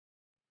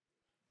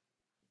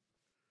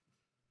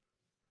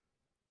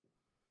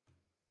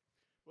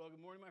Well,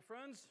 good morning, my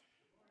friends.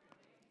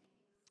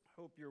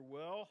 Hope you're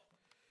well.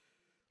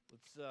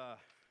 Let's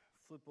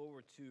flip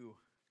over to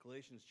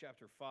Galatians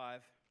chapter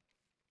 5.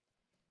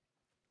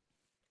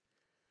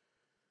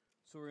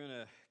 So we're going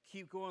to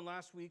keep going.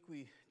 Last week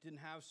we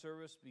didn't have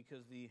service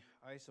because the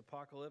ice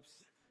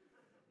apocalypse.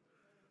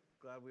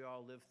 Glad we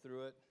all lived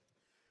through it.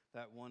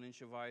 That 1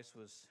 inch of ice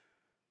was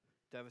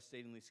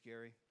devastatingly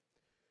scary.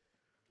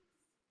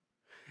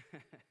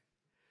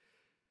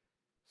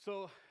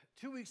 So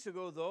 2 weeks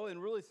ago, though, and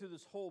really through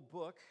this whole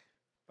book,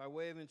 by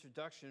way of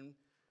introduction,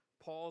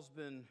 Paul's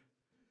been,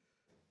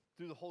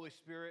 through the Holy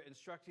Spirit,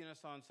 instructing us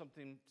on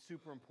something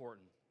super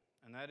important.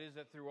 And that is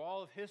that through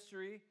all of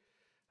history,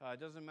 it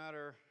doesn't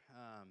matter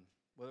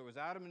whether it was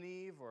Adam and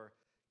Eve, or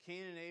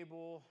Cain and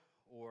Abel,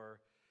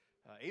 or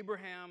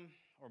Abraham,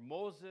 or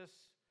Moses,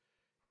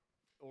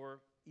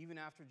 or even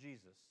after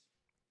Jesus,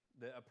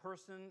 that a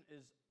person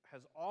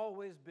has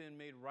always been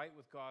made right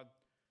with God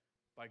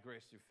by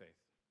grace through faith.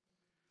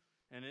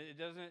 And it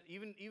doesn't,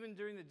 even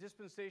during the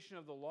dispensation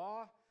of the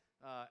law,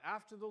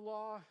 after the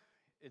law,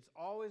 it's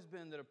always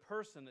been that a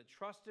person that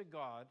trusted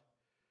God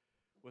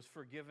was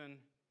forgiven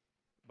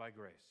by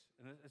grace.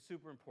 And it's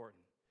super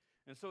important.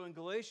 And so in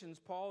Galatians,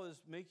 Paul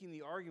is making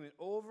the argument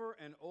over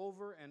and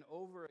over and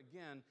over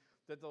again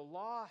that the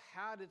law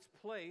had its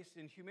place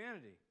in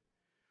humanity.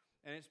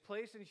 And its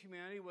place in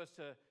humanity was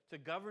to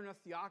govern a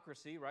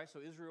theocracy, right? So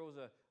Israel was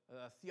a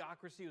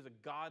theocracy, it was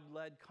a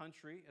God-led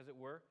country, as it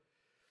were.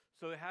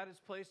 So it had its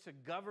place to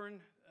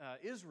govern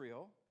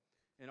Israel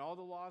and all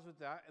the laws with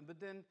that. But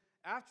then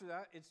after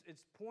that,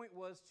 its point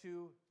was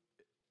to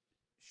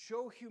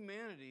show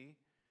humanity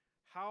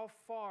how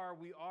far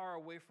we are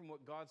away from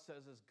what God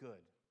says is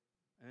good.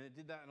 And it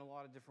did that in a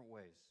lot of different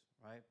ways,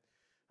 right?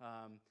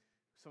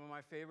 Some of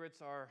my favorites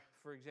are,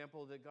 for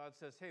example, that God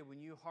says, hey,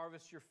 when you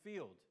harvest your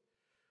field,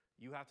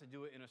 you have to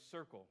do it in a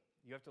circle.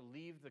 You have to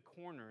leave the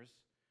corners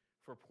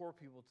for poor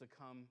people to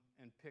come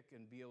and pick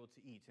and be able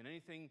to eat. And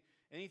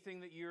anything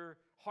that you're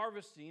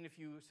harvesting, if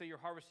you say you're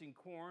harvesting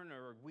corn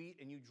or wheat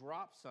and you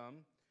drop some,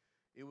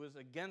 it was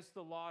against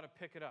the law to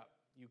pick it up.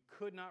 You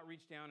could not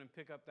reach down and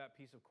pick up that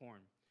piece of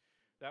corn.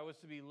 That was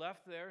to be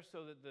left there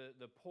so that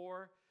the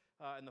poor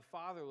and the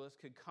fatherless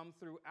could come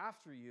through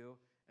after you,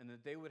 and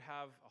that they would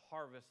have a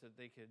harvest that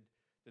they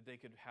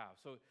could have.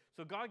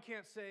 So God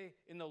can't say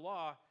in the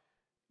law,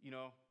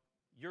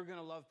 you're going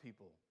to love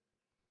people.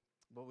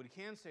 But what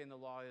he can say in the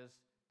law is,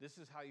 this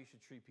is how you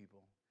should treat people.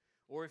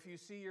 Or if you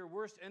see your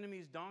worst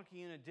enemy's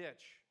donkey in a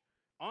ditch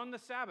on the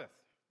Sabbath,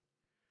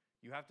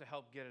 you have to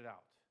help get it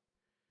out.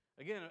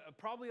 Again,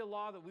 probably a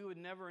law that we would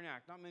never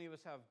enact. Not many of us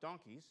have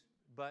donkeys,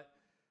 but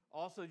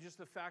also just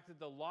the fact that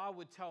the law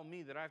would tell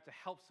me that I have to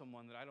help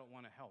someone that I don't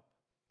want to help.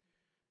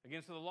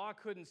 Again, so the law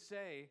couldn't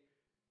say,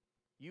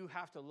 you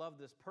have to love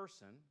this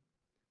person,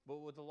 but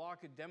what the law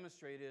could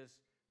demonstrate is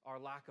our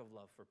lack of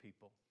love for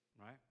people,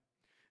 right?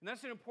 And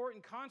that's an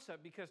important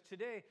concept because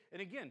today,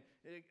 and again,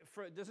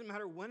 it doesn't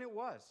matter when it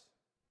was,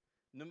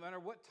 no matter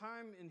what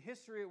time in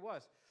history it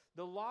was,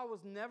 the law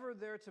was never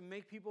there to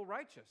make people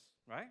righteous,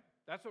 right?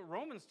 That's what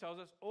Romans tells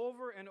us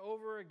over and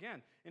over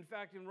again. In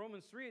fact, in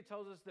Romans 3, it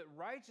tells us that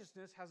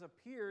righteousness has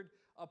appeared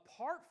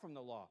apart from the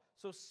law,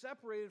 so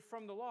separated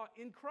from the law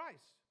in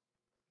Christ.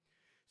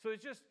 So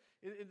it's just,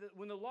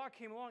 when the law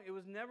came along, it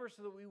was never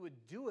so that we would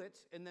do it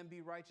and then be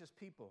righteous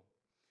people.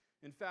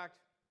 In fact,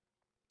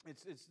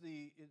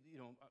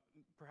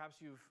 perhaps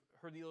you've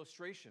heard the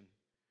illustration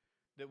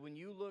that when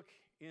you look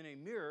in a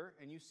mirror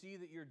and you see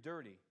that you're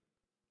dirty,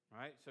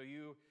 right? So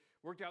you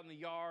worked out in the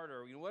yard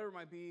or whatever it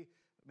might be.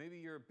 Maybe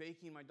you're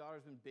baking. My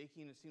daughter's been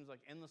baking, it seems like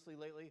endlessly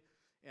lately.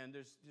 And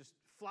there's just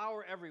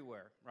flour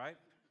everywhere, right?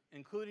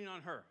 Including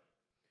on her.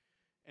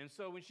 And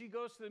so when she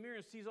goes to the mirror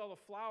and sees all the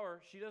flour,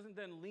 she doesn't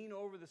then lean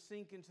over the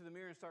sink into the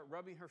mirror and start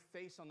rubbing her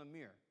face on the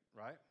mirror,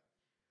 right?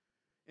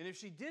 And if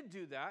she did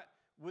do that,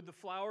 would the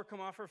flour come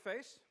off her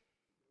face?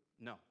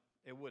 No,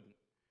 it wouldn't.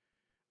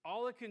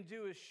 All it can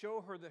do is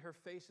show her that her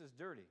face is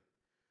dirty.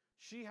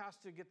 She has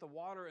to get the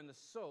water and the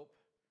soap,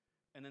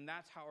 and then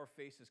that's how her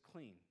face is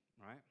clean,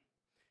 right?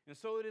 And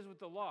so it is with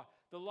the law.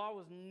 The law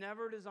was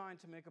never designed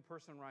to make a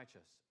person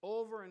righteous.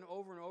 Over and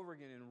over and over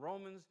again in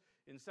Romans,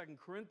 in 2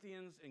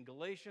 Corinthians, in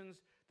Galatians,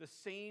 the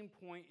same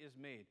point is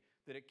made,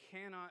 that it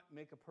cannot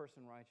make a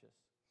person righteous.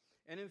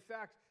 And in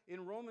fact,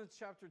 in Romans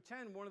chapter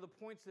 10, one of the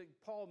points that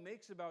Paul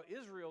makes about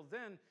Israel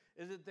then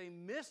is that they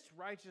missed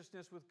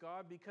righteousness with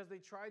God because they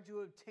tried to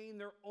obtain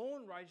their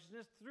own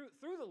righteousness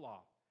through the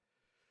law.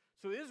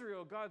 So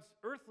Israel, God's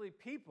earthly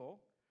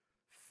people,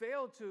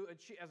 failed to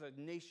achieve, as a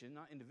nation,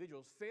 not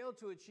individuals, failed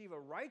to achieve a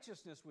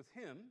righteousness with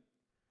him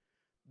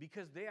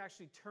because they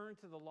actually turned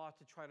to the law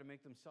to try to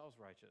make themselves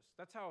righteous.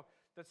 That's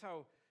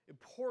how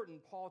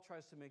important Paul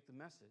tries to make the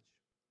message.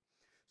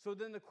 So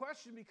then the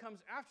question becomes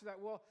after that,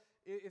 well,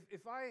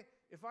 if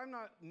I'm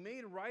not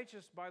made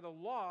righteous by the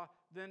law,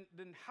 then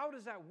how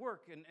does that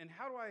work? And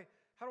how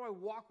do I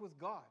walk with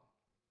God?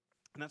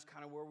 And that's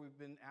kind of where we've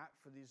been at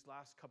for these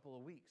last couple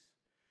of weeks.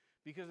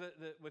 Because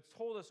what's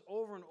told us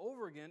over and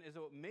over again is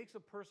that what makes a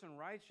person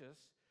righteous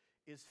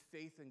is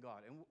faith in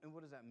God. And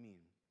what does that mean?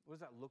 What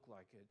does that look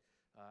like?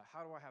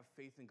 How do I have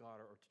faith in God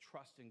or to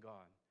trust in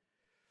God?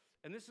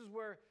 And this is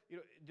where,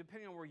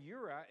 depending on where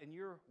you're at in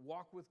your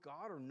walk with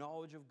God or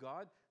knowledge of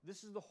God,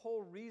 this is the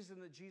whole reason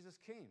that Jesus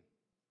came.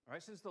 All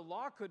right? Since the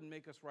law couldn't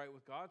make us right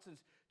with God,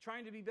 since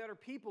trying to be better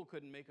people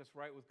couldn't make us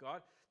right with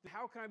God,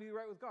 how can I be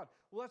right with God?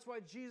 Well, that's why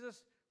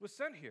Jesus was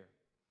sent here.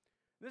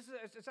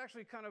 It's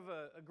actually kind of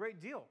a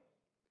great deal.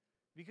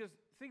 Because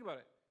think about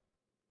it.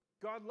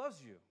 God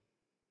loves you.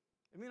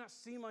 It may not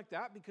seem like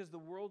that because the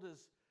world is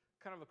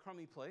kind of a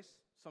crummy place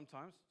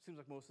sometimes. Seems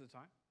like most of the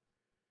time.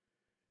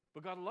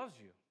 But God loves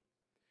you.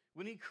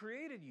 When he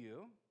created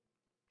you,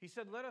 he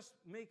said, let us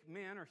make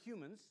man or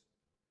humans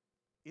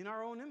in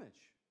our own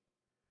image.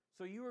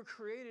 So you were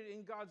created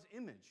in God's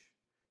image.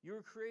 You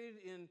were created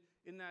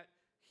in that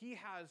he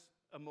has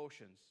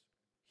emotions.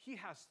 He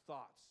has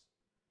thoughts.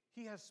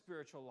 He has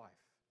spiritual life.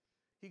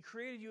 He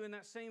created you in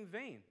that same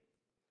vein.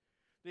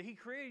 That he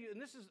created you,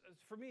 and this is,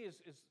 for me, is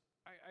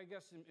I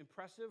guess,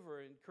 impressive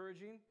or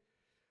encouraging,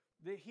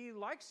 that he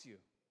likes you.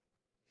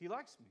 He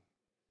likes me.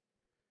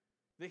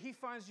 That he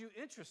finds you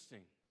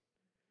interesting.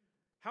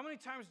 How many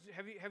times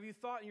have you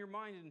thought in your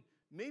mind and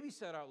maybe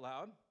said out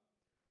loud,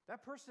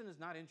 that person is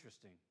not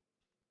interesting.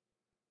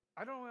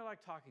 I don't really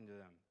like talking to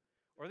them.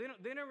 Or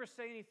they never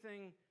say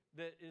anything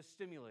that is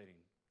stimulating.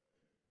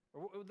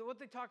 Or what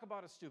they talk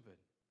about is stupid.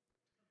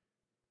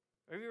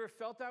 Have you ever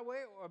felt that way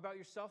about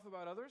yourself,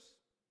 about others?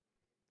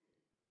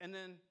 And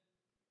then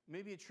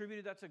maybe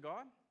attributed that to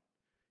God?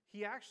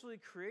 He actually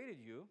created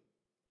you,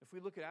 if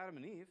we look at Adam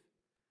and Eve,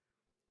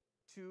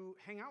 to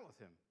hang out with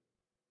him.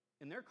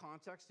 In their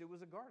context, it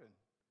was a garden.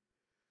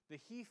 That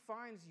he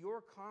finds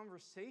your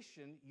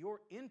conversation,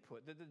 your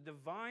input, that the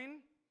divine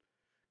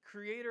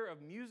creator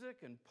of music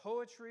and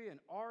poetry and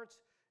art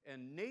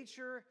and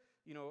nature,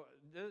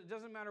 it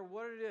doesn't matter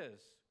what it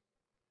is.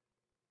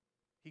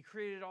 He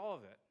created all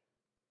of it.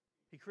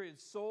 He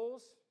created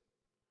souls,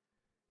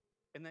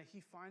 and that he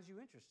finds you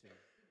interesting.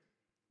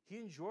 He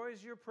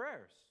enjoys your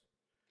prayers.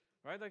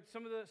 Right? Like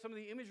some of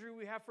the imagery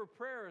we have for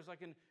prayer is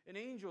like an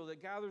angel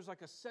that gathers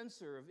like a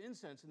censer of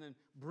incense and then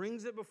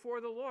brings it before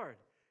the Lord.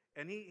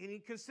 And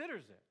he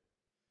considers it.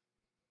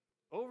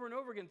 Over and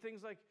over again,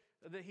 things like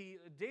that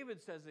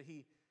David says that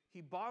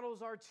he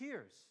bottles our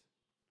tears.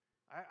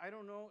 I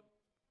don't know.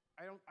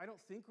 I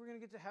don't think we're going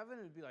to get to heaven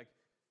and it'd be like,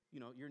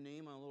 your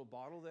name on a little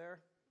bottle there.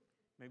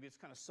 Maybe it's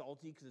kind of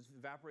salty because it's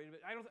evaporated.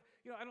 But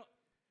I don't.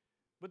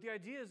 But the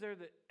idea is there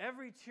that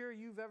every tear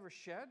you've ever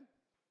shed,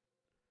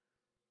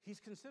 he's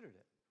considered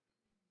it.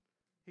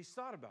 He's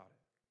thought about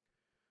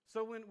it.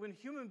 So when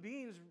human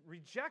beings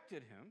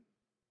rejected him,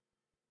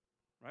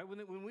 right?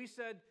 When we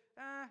said,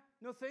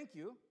 no, thank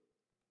you.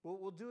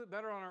 We'll do it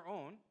better on our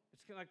own.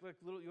 It's kind of like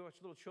you watch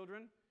little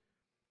children,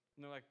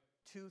 and they're like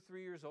 2,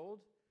 3 years old,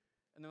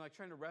 and they're like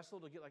trying to wrestle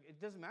to get it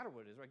doesn't matter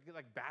what it is, right? Get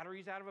like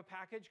batteries out of a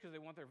package because they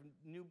want their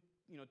new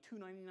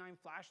 $2.99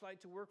 flashlight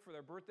to work for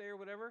their birthday or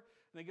whatever,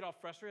 and they get all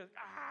frustrated,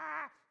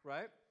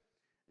 right?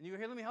 And you go,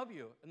 hey, let me help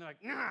you. And they're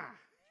like, nah.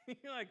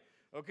 You're like,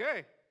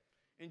 okay,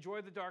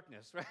 enjoy the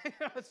darkness, right?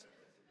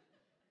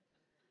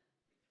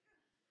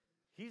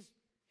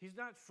 He's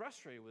not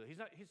frustrated with it.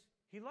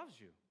 He loves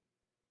you.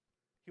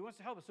 He wants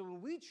to help us. So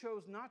when we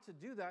chose not to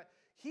do that,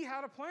 he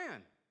had a plan.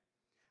 And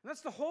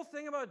that's the whole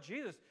thing about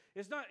Jesus.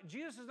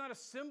 Jesus is not a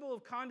symbol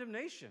of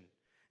condemnation.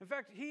 In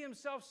fact, he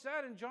himself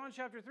said in John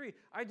chapter 3,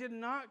 I did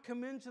not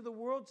come into the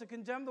world to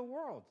condemn the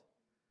world.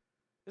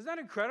 Isn't that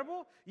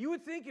incredible? You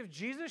would think if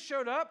Jesus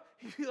showed up,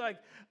 he'd be like,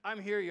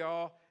 I'm here,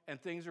 y'all,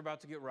 and things are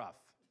about to get rough.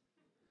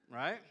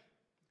 Right?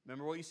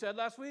 Remember what you said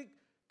last week?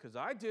 Because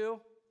I do.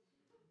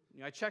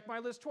 I check my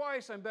list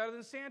twice. I'm better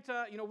than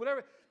Santa.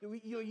 Whatever.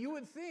 You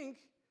would think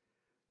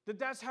that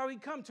that's how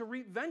he'd come, to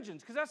reap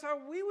vengeance, because that's how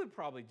we would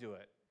probably do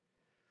it.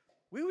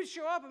 We would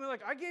show up and be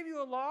like, I gave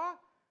you a law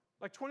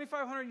like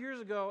 2,500 years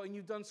ago, and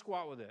you've done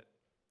squat with it.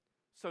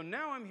 So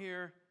now I'm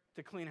here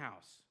to clean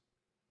house.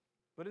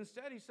 But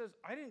instead, he says,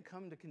 I didn't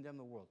come to condemn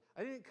the world.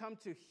 I didn't come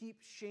to heap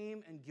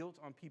shame and guilt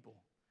on people.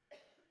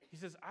 He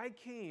says, I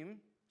came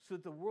so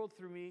that the world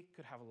through me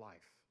could have a life.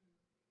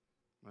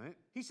 Right?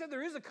 He said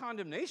there is a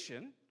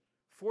condemnation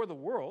for the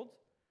world,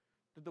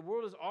 that the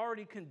world is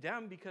already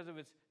condemned because of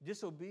its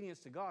disobedience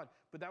to God,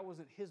 but that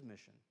wasn't his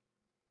mission.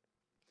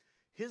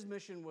 His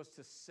mission was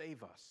to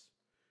save us,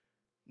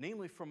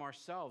 namely from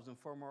ourselves and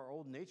from our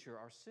old nature,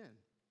 our sin.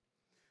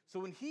 So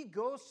when he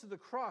goes to the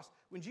cross,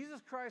 when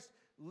Jesus Christ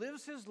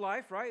lives his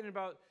life, right, and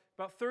about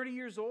 30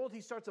 years old,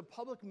 he starts a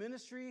public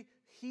ministry,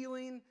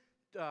 healing,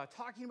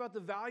 talking about the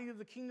value of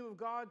the kingdom of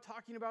God,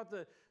 talking about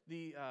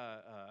the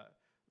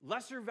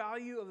lesser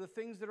value of the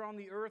things that are on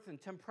the earth and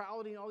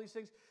temporality and all these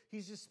things.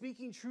 He's just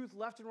speaking truth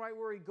left and right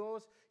where he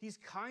goes. He's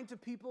kind to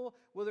people,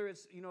 whether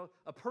it's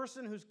a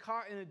person who's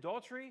caught in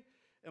adultery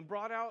and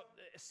brought out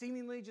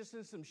seemingly just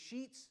in some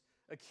sheets,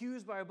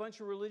 accused by a bunch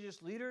of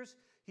religious leaders.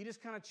 He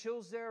just kind of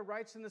chills there,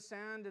 writes in the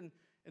sand, and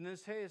then it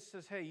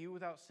says, hey, you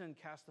without sin,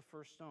 cast the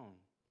first stone.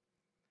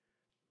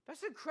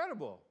 That's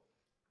incredible.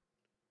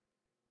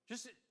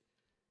 Just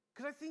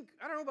because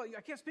I don't know about you,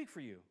 I can't speak for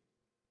you,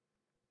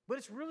 but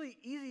it's really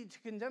easy to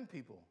condemn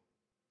people.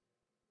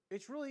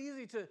 It's really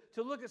easy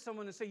to look at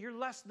someone and say, you're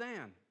less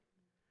than.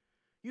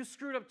 You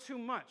screwed up too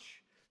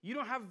much. You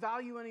don't have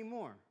value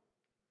anymore.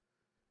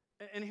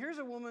 And here's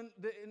a woman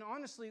that, and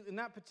honestly, in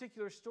that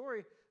particular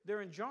story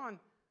there in John,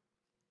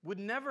 would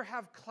never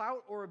have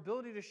clout or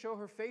ability to show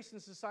her face in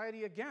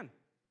society again.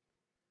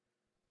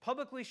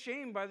 Publicly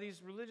shamed by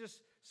these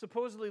religious,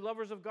 supposedly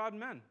lovers of God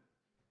men.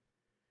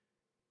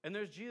 And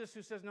there's Jesus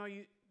who says, no,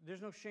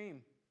 there's no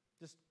shame.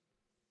 Just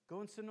go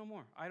and sin no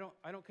more. I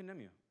don't condemn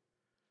you.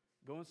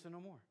 Go and sin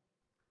no more.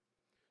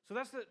 So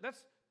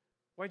that's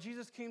why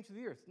Jesus came to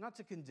the earth. Not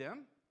to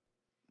condemn,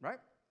 right?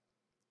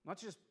 Not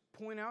to just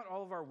point out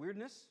all of our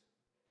weirdness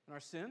and our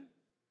sin,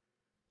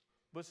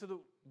 but so that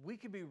we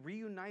could be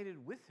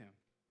reunited with him.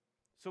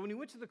 So when he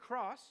went to the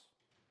cross,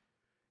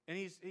 and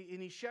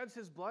he sheds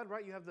his blood,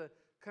 right? You have the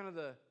kind of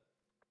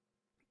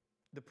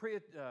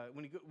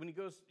when he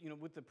goes,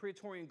 with the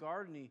Praetorian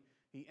Guard, and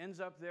he ends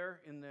up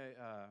there in the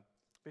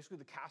basically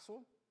the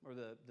castle or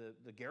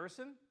the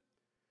garrison,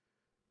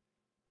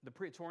 the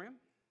Praetorium,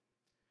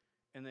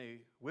 and they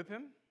whip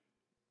him,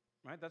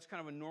 right? That's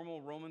kind of a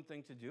normal Roman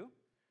thing to do,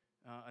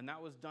 and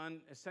that was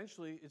done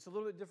essentially. It's a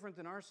little bit different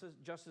than our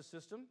justice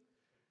system.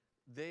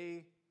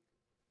 They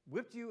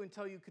whipped you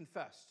until you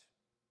confessed,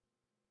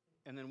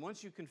 and then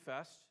once you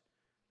confessed,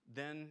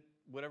 then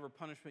whatever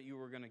punishment you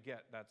were going to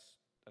get, that's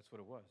what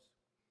it was.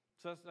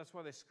 So that's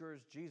why they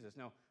scourged Jesus.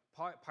 Now,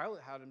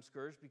 Pilate had him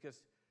scourged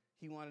because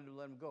he wanted to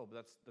let him go,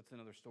 but that's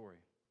another story.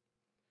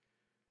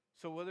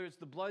 So whether it's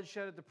the blood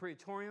shed at the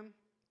Praetorium,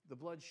 the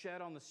blood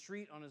shed on the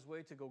street on his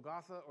way to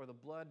Golgotha, or the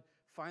blood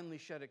finally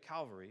shed at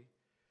Calvary,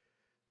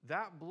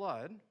 that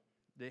blood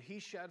that he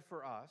shed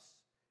for us,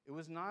 it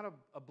was not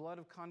a blood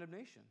of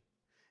condemnation.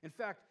 In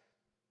fact,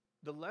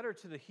 the letter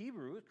to the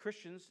Hebrews,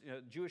 Christians,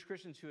 Jewish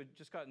Christians who had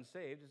just gotten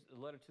saved, is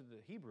a letter to the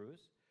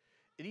Hebrews.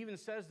 It even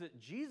says that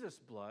Jesus'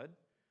 blood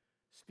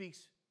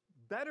speaks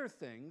better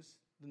things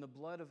than the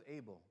blood of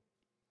Abel.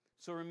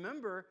 So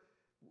remember,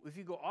 if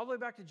you go all the way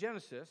back to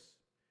Genesis,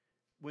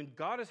 when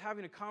God is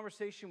having a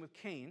conversation with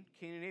Cain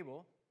and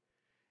Abel,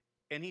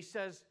 and he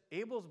says,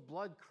 Abel's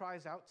blood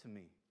cries out to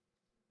me.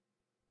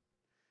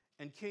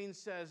 And Cain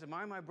says, am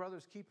I my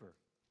brother's keeper?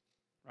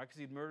 Right, because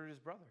he'd murdered his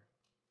brother.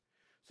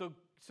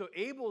 So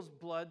Abel's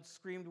blood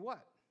screamed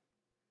what?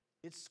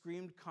 It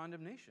screamed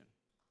condemnation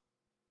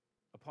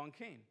upon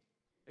Cain.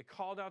 It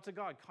called out to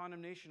God,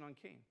 condemnation on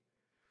Cain.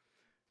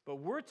 But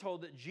we're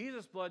told that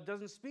Jesus' blood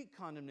doesn't speak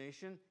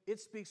condemnation, it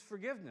speaks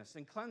forgiveness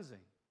and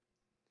cleansing.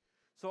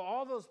 So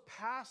all those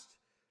past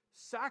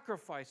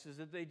sacrifices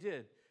that they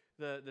did,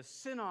 the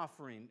sin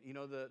offering,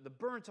 the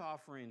burnt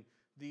offering,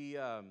 the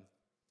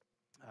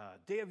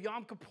day of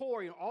Yom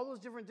Kippur, all those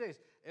different days,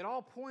 it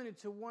all pointed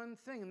to one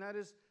thing, and that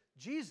is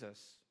Jesus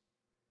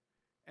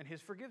and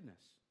his forgiveness.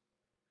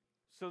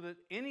 So that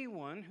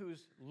anyone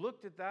who's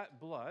looked at that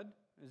blood,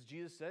 as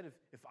Jesus said,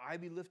 if I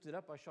be lifted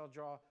up, I shall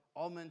draw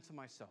all men to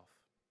myself,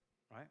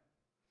 right?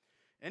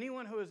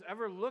 Anyone who has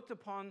ever looked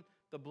upon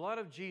the blood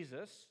of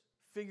Jesus,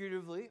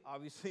 figuratively,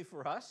 obviously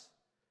for us,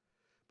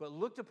 but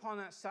looked upon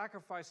that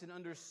sacrifice and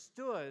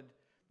understood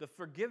the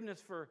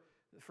forgiveness for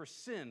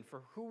sin,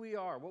 for who we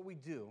are, what we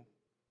do,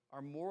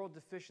 our moral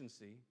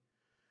deficiency,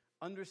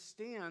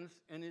 understands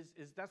and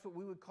is that's what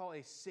we would call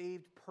a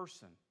saved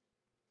person.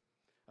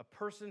 A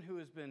person who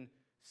has been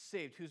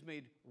saved, who's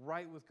made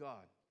right with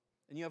God.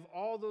 And you have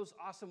all those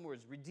awesome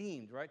words,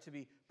 redeemed, right? To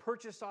be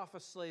purchased off a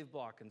slave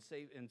block and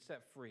saved and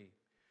set free.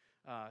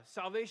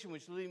 Salvation,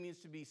 which literally means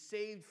to be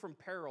saved from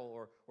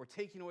peril or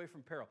taken away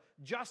from peril.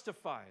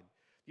 Justified,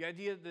 the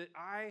idea that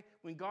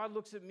when God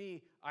looks at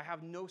me, I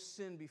have no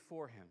sin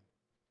before him.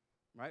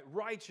 Right?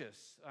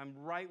 Righteous, I'm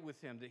right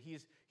with him, that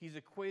he's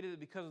equated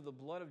because of the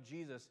blood of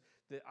Jesus,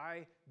 that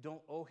I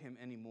don't owe him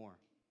anymore.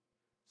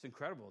 It's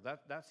incredible.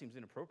 That seems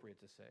inappropriate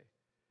to say,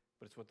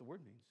 but it's what the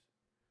word means.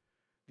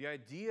 The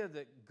idea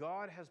that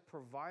God has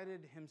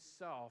provided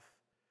himself,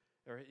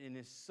 or in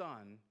his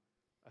Son,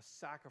 a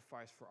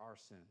sacrifice for our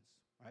sins.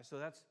 Right? So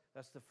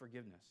that's the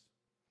forgiveness.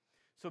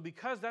 So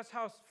because that's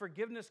how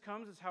forgiveness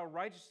comes, it's how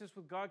righteousness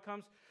with God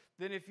comes,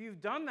 then if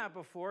you've done that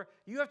before,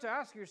 you have to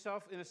ask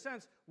yourself, in a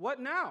sense, what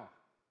now?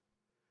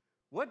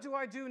 What do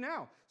I do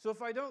now? So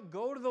if I don't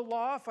go to the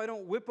law, if I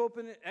don't whip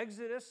open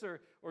Exodus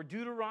or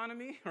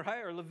Deuteronomy,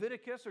 right, or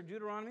Leviticus or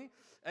Deuteronomy,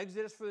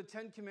 Exodus for the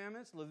 10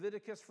 Commandments,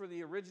 Leviticus for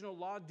the original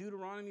law,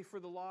 Deuteronomy for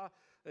the law,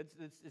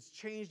 it's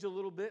changed a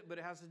little bit, but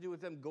it has to do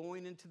with them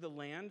going into the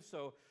land.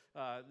 So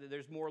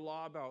there's more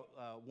law about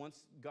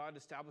once God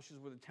establishes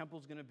where the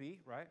temple's going to be,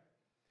 right?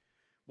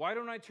 Why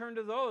don't I turn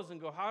to those and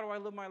go, how do I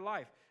live my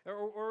life?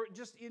 Or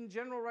just in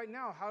general right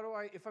now, how do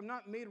I, if I'm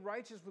not made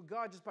righteous with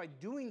God just by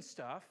doing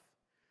stuff,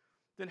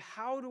 then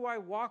how do I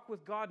walk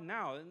with God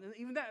now? And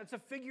even that, it's a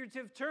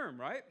figurative term,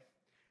 right?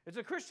 It's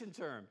a Christian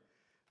term.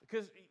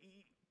 Because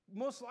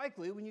most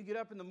likely, when you get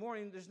up in the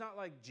morning, there's not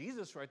like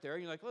Jesus right there,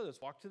 and you're like, oh,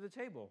 let's walk to the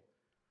table.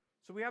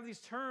 So we have these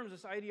terms,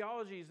 these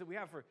ideologies that we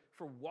have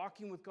for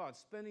walking with God,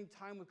 spending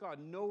time with God,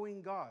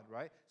 knowing God,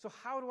 right? So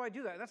how do I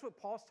do that? And that's what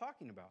Paul's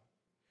talking about.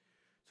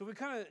 So we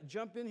kind of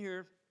jump in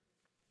here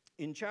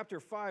in chapter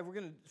 5, we're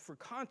going to, for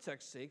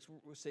context sake,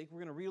 we're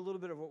going to read a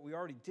little bit of what we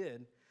already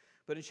did.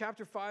 But in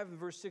chapter 5 and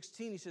verse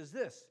 16, he says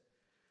this,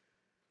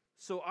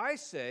 "So I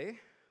say,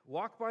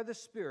 walk by the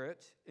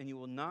Spirit, and you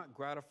will not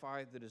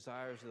gratify the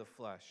desires of the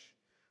flesh.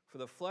 For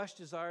the flesh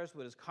desires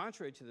what is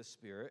contrary to the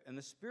Spirit, and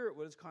the Spirit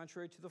what is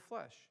contrary to the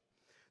flesh.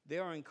 They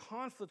are in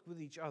conflict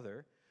with each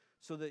other,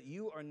 so that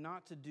you are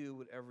not to do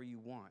whatever you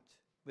want.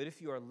 But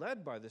if you are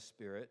led by the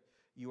Spirit,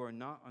 you are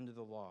not under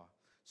the law."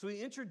 So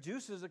he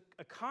introduces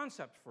a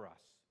concept for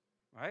us,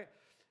 right?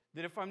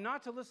 That if I'm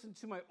not to listen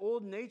to my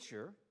old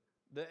nature,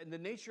 the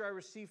nature I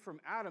received from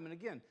Adam, and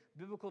again,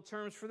 biblical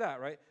terms for that,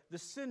 right? The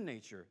sin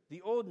nature,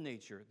 the old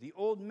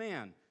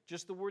man,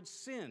 just the word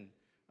sin,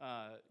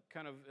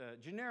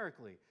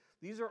 generically.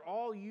 These are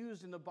all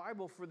used in the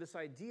Bible for this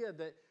idea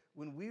that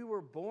when we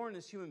were born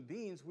as human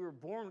beings, we were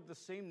born with the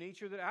same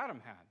nature that Adam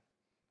had,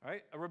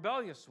 right? A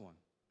rebellious one.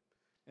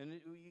 And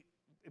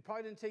it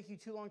probably didn't take you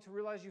too long to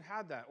realize you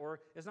had that, or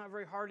it's not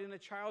very hard in a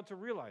child to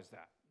realize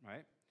that,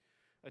 right?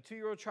 A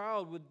 2-year-old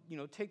child would,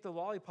 take the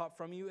lollipop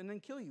from you and then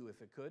kill you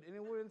if it could, and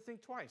it wouldn't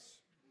think twice.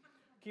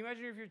 Can you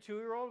imagine if your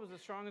 2-year-old was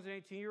as strong as an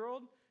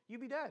 18-year-old?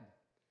 You'd be dead.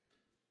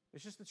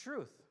 It's just the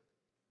truth,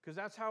 because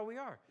that's how we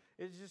are.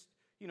 It's just,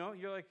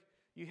 you're like,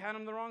 you had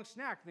them the wrong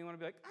snack, and they want to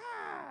be like,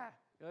 ah!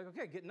 You're like,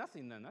 okay, get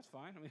nothing then. That's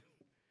fine. I mean,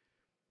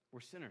 we're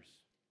sinners.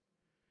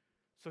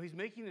 So he's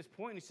making this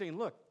point, and he's saying,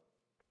 look,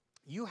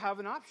 you have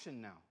an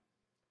option now.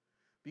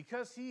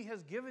 Because he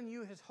has given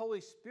you his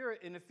Holy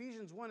Spirit, in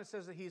Ephesians 1, it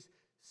says that he's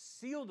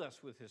sealed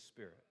us with his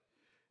Spirit.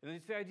 And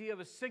it's the idea of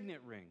a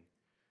signet ring.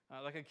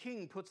 Like a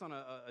king puts on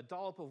a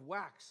dollop of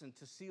wax and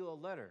to seal a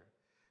letter.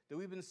 That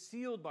we've been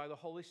sealed by the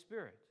Holy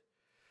Spirit.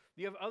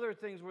 You have other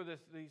things where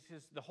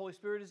the Holy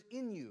Spirit is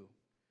in you.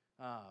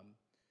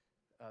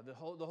 The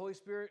Holy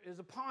Spirit is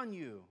upon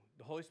you.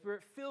 The Holy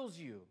Spirit fills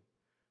you.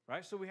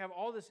 Right? So we have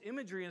all this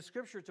imagery in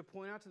Scripture to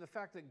point out to the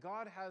fact that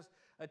God has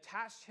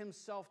attached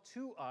himself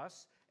to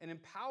us and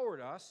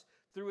empowered us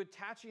through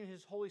attaching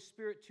his Holy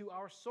Spirit to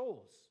our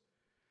souls.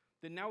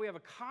 That now we have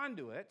a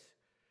conduit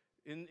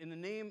in the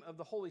name of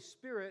the Holy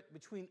Spirit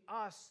between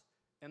us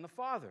and the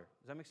Father.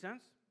 Does that make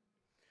sense?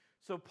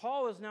 So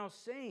Paul is now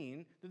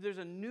saying that there's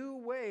a new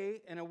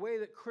way and a way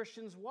that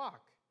Christians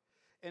walk.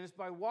 And it's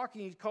by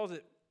walking, he calls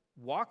it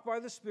walk by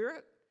the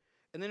Spirit.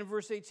 And then in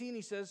verse 18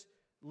 he says,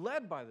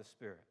 led by the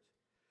Spirit.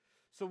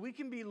 So we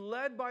can be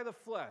led by the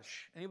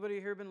flesh.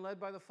 Anybody here been led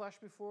by the flesh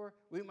before?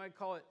 We might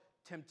call it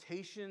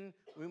temptation.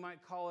 We might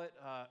call it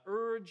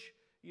urge.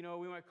 We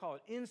might call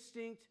it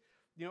instinct.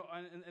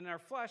 And our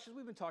flesh, as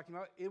we've been talking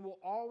about, it will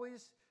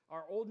always,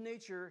 our old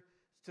nature,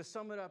 to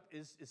sum it up,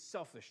 is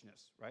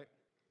selfishness, right?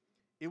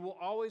 It will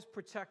always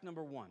protect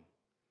number one.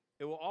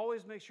 It will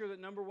always make sure that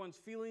number one's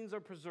feelings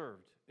are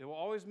preserved. It will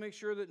always make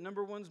sure that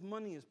number one's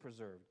money is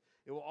preserved.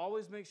 It will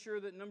always make sure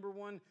that number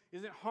one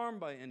isn't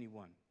harmed by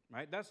anyone,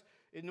 right?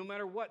 No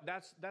matter what,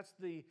 that's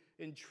the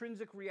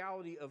intrinsic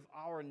reality of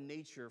our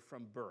nature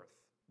from birth,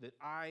 that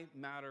I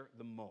matter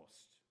the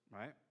most,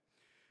 right?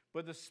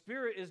 But the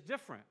Spirit is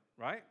different,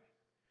 right?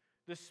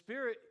 The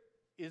Spirit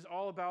is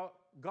all about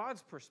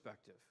God's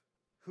perspective,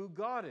 who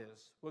God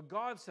is, what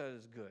God said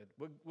is good,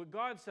 what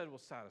God said will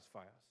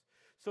satisfy us.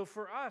 So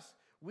for us,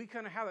 we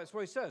kind of have that. That's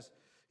what he says.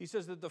 He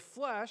says that the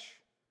flesh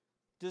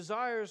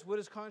desires what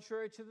is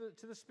contrary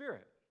to the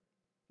Spirit.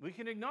 We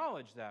can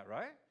acknowledge that,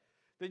 right?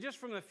 That just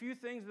from the few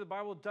things the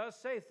Bible does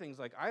say, things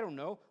like,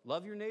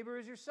 love your neighbor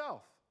as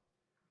yourself.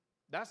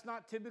 That's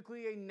not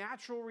typically a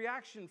natural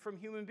reaction from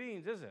human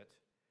beings, is it?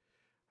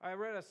 I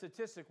read a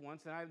statistic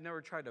once, and I've never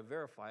tried to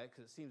verify it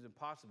because it seems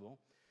impossible,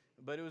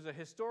 but it was a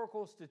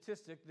historical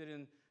statistic that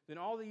in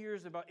all the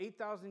years, about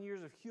 8,000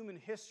 years of human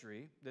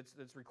history, that's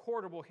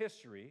recordable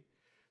history,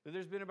 that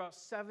there's been about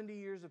 70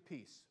 years of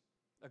peace,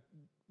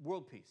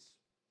 world peace.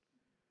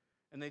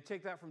 And they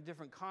take that from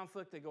different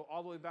conflict. They go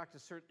all the way back to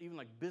certain, even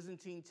like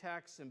Byzantine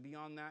texts and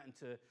beyond that, and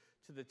to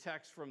the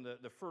texts from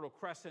the Fertile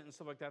Crescent and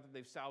stuff like that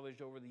they've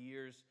salvaged over the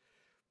years.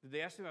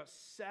 They estimate about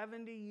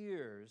 70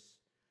 years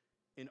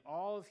in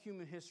all of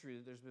human history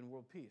that there's been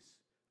world peace.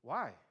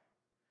 Why?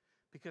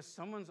 Because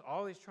someone's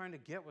always trying to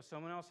get what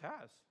someone else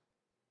has.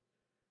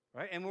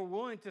 Right? And we're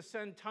willing to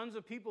send tons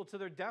of people to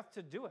their death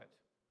to do it.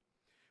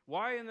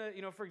 Why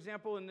for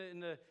example,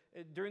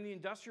 during the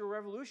Industrial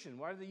Revolution,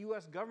 why did the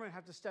U.S. government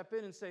have to step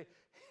in and say,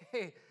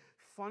 hey,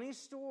 funny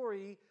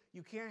story,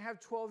 you can't have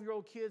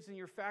 12-year-old kids in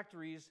your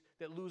factories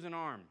that lose an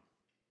arm.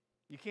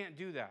 You can't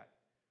do that.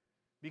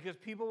 Because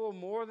people were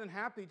more than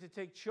happy to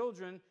take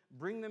children,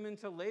 bring them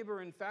into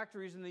labor in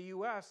factories in the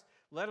U.S.,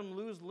 let them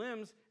lose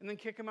limbs, and then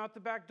kick them out the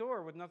back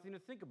door with nothing to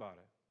think about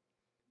it.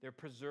 They're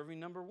preserving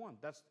number one.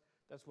 That's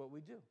what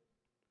we do.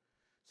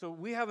 So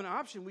we have an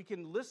option. We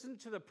can listen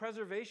to the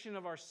preservation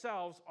of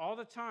ourselves all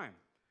the time.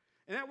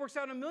 And that works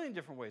out in a million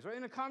different ways, right?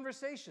 In a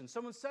conversation,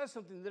 someone says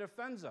something that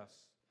offends us.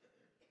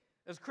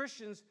 As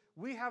Christians,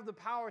 we have the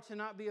power to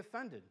not be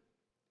offended.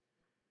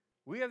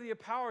 We have the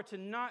power to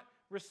not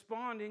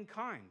respond in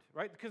kind,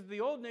 right? Because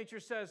the old nature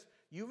says,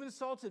 you've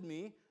insulted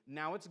me,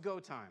 now it's go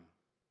time,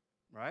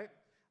 right?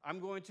 I'm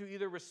going to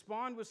either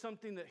respond with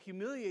something that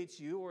humiliates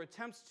you or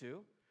attempts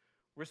to,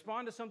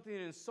 respond to something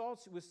that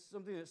insults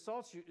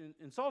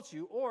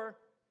you, or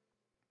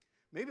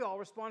maybe I'll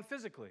respond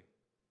physically.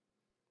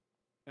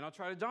 And I'll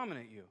try to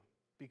dominate you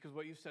because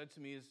what you've said to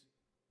me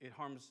it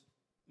harms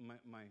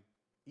my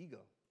ego,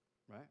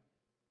 right?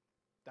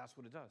 That's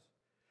what it does.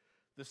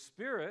 The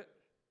Spirit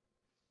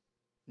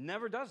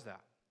never does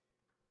that.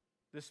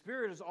 The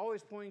Spirit is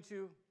always pointing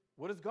to,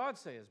 what does God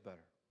say is better?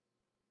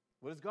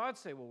 What does God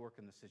say will work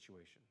in this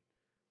situation?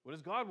 What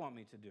does God want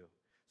me to do?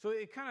 So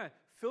it kind of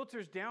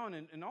filters down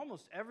in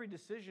almost every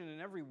decision and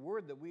every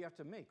word that we have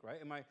to make, right?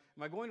 Am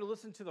I going to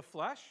listen to the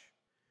flesh,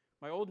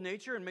 my old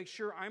nature, and make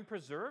sure I'm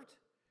preserved,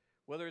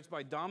 whether it's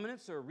by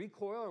dominance or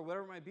recoil or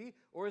whatever it might be,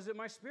 or is it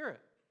my spirit?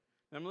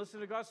 And I'm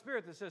listening to God's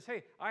Spirit that says,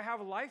 hey, I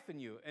have life in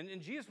you.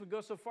 And Jesus would go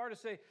so far to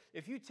say,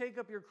 if you take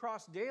up your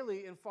cross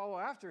daily and follow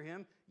after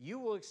him, you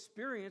will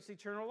experience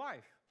eternal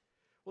life.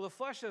 Well, the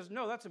flesh says,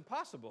 no, that's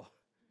impossible.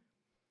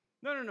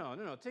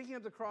 No. Taking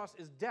up the cross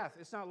is death.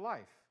 It's not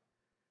life.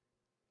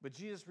 But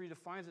Jesus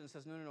redefines it and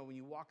says, no. When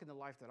you walk in the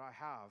life that I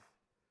have,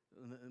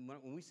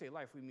 when we say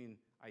life, we mean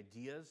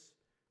ideas,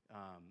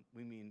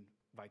 we mean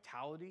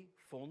vitality,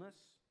 fullness,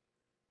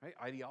 right?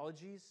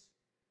 Ideologies.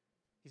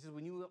 He says,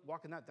 when you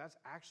walk in that, that's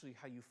actually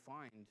how you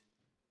find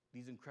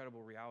these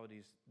incredible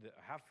realities that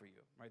I have for you,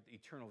 right? The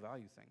eternal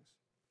value things.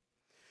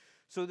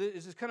 So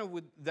this is kind of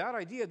with that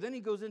idea. Then he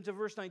goes into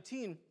verse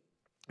 19.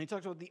 He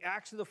talks about the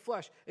acts of the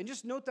flesh. And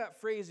just note that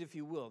phrase, if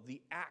you will,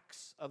 the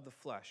acts of the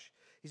flesh.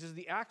 He says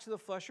the acts of the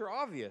flesh are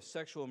obvious.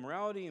 Sexual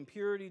immorality,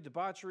 impurity,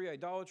 debauchery,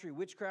 idolatry,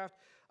 witchcraft.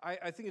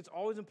 I think it's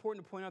always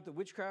important to point out that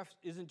witchcraft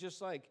isn't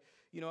just like,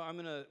 I'm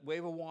going to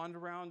wave a wand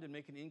around and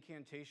make an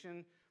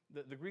incantation.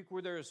 The Greek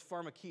word there is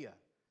pharmakia,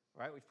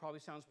 right? Which probably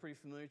sounds pretty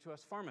familiar to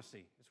us.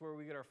 Pharmacy. It's where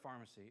we get our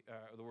pharmacy,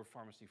 the word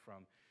pharmacy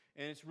from.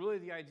 And it's really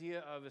the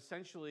idea of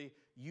essentially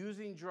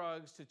using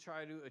drugs to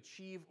try to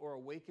achieve or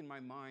awaken my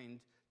mind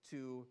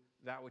to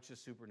that which is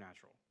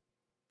supernatural.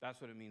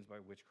 That's what it means by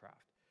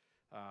witchcraft.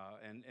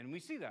 And we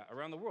see that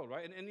around the world,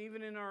 right? And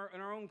even in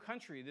our own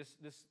country,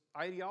 this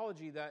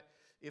ideology that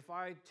if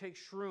I take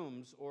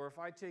shrooms or if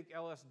I take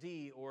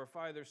LSD or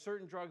there's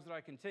certain drugs that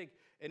I can take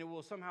and it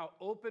will somehow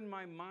open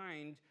my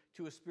mind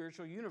to a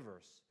spiritual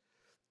universe.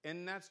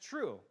 And that's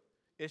true.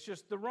 It's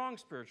just the wrong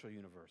spiritual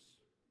universe,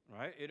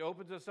 right? It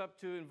opens us up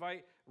to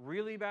invite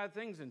really bad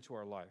things into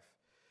our life.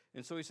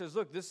 And so he says,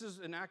 look, this is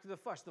an act of the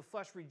flesh. The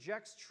flesh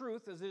rejects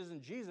truth as it is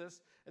in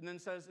Jesus and then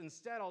says,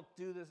 instead, I'll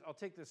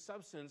take this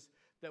substance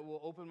that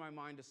will open my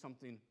mind to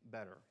something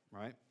better,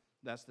 right?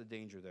 That's the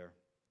danger there.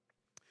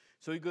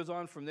 So he goes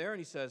on from there and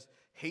he says,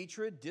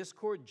 hatred,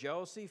 discord,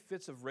 jealousy,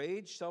 fits of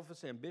rage,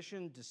 selfish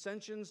ambition,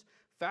 dissensions,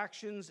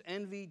 factions,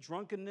 envy,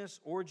 drunkenness,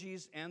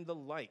 orgies, and the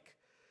like.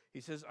 He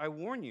says, I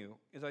warn you,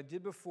 as I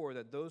did before,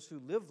 that those who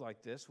live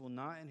like this will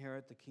not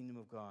inherit the kingdom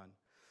of God.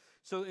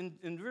 So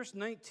in verse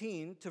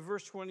 19 to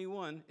verse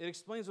 21, it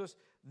explains to us,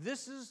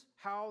 this is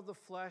how the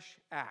flesh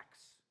acts.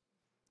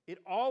 It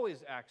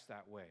always acts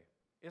that way.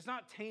 It's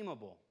not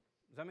tameable.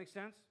 Does that make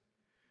sense?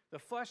 The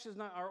flesh is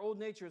not, our old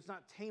nature, it's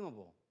not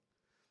tameable.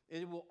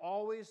 It will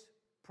always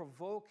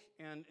provoke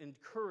and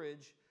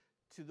encourage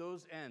to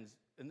those ends.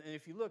 And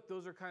if you look,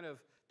 those are kind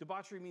of,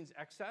 debauchery means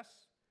excess.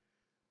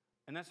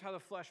 And that's how the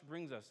flesh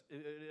brings us.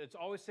 It's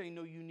always saying,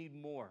 no, you need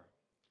more.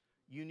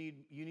 You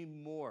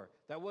need more.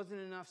 That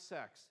wasn't enough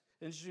sex.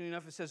 Interestingly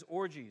enough, it says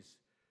orgies,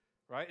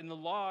 right? In the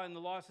law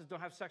it says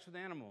don't have sex with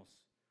animals.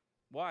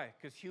 Why?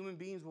 Because human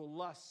beings will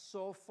lust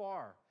so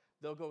far.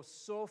 They'll go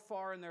so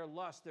far in their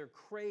lust, their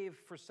crave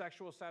for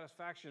sexual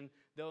satisfaction,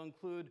 they'll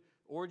include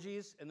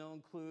orgies, and they'll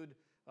include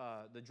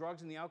the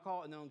drugs and the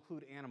alcohol, and they'll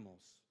include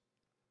animals.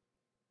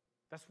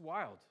 That's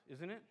wild,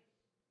 isn't it?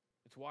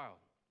 It's wild.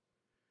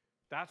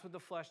 That's what the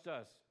flesh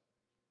does.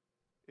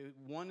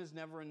 One is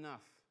never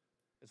enough.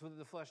 It's what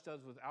the flesh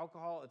does with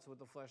alcohol. It's what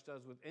the flesh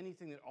does with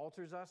anything that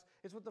alters us.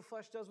 It's what the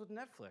flesh does with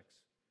Netflix.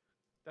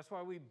 That's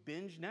why we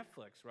binge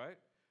Netflix, right?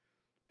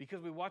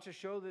 Because we watch a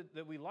show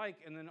that we like,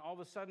 and then all of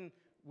a sudden,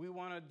 we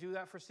want to do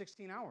that for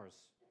 16 hours.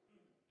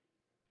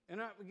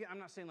 And I'm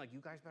not saying, like,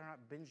 you guys better not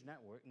binge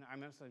network. I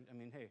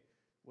mean, hey,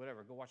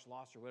 whatever, go watch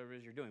Lost or whatever it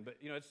is you're doing. But,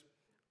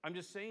 I'm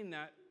just saying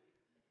that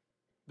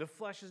the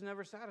flesh is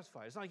never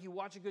satisfied. It's not like you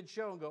watch a good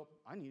show and go,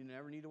 I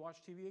never need to watch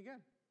TV again.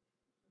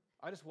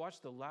 I just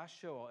watched the last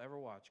show I'll ever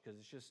watch because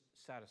it's just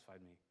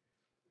satisfied me.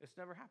 It's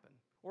never happened.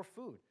 Or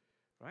food,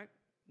 right?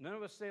 None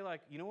of us say,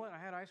 like, you know what,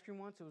 I had ice cream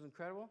once, it was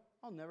incredible.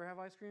 I'll never have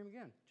ice cream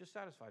again. Just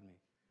satisfied me.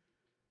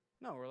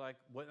 No, we're like,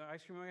 what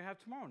ice cream am I going to have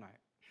tomorrow night,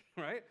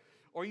 right?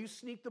 Or you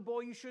sneak the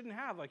bowl you shouldn't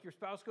have. Like your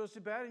spouse goes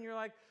to bed and you're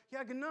like,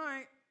 yeah, good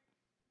night.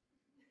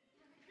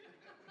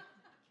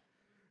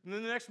 And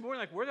then the next morning,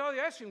 like, where did all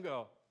the ice cream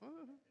go?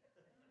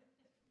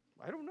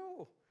 I don't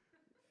know.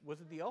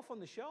 Was it the elf on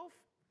the shelf?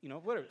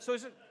 Whatever. So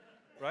is it,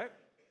 right?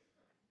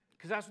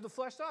 Because that's what the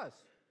flesh does.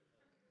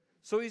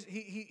 So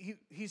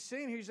he's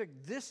saying here, he's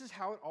like, this is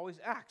how it always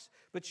acts.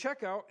 But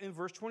check out in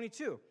verse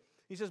 22.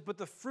 He says, but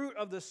the fruit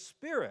of the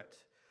Spirit.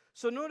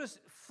 So notice,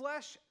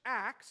 flesh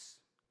acts,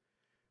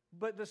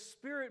 but the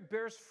Spirit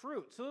bears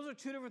fruit. So those are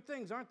two different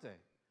things, aren't they?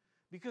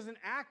 Because an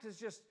act is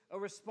just a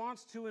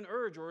response to an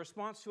urge or a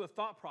response to a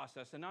thought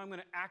process, and now I'm going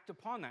to act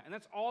upon that. And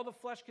that's all the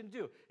flesh can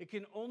do. It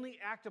can only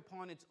act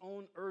upon its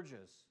own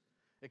urges.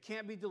 It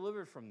can't be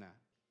delivered from that.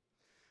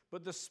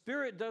 But the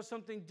Spirit does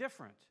something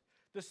different.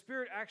 The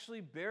Spirit actually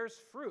bears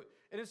fruit.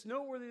 And it's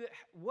noteworthy that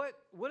what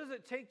does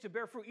it take to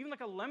bear fruit? Even like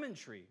a lemon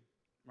tree,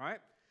 right?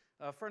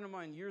 A friend of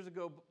mine years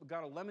ago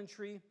got a lemon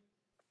tree,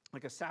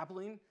 like a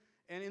sapling,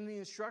 and in the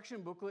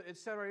instruction booklet, it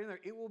said right in there,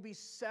 it will be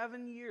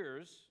 7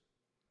 years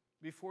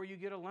before you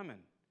get a lemon.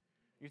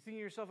 You're thinking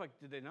to yourself, like,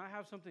 did they not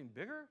have something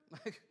bigger?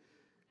 Like,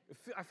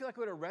 I feel like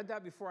I would have read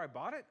that before I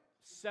bought it.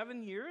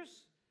 7 years?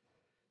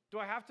 What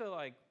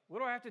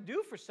do I have to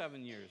do for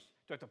 7 years?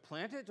 Do I have to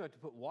plant it? Do I have to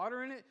put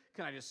water in it?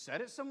 Can I just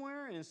set it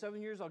somewhere and in 7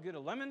 years I'll get a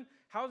lemon?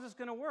 How is this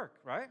going to work,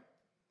 right?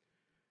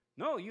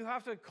 No, you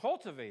have to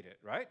cultivate it,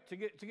 right? To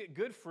get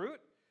good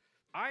fruit.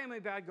 I am a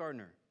bad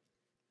gardener.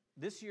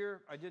 This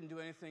year I didn't do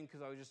anything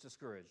because I was just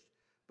discouraged.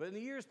 But in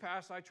the years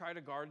past, I tried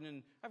to garden,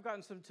 and I've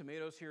gotten some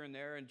tomatoes here and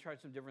there and tried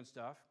some different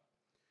stuff.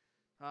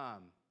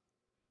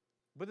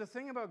 But the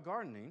thing about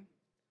gardening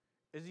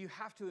is you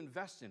have to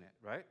invest in it,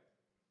 right?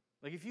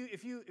 Like if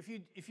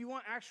you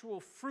want actual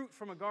fruit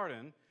from a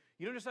garden,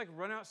 you don't just like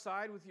run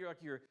outside with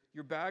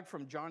your bag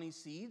from Johnny's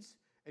Seeds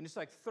and just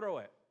like throw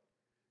it,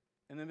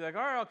 and then be like,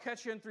 all right, I'll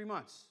catch you in 3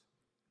 months.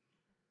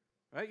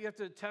 Right? You have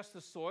to test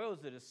the soil.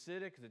 Is it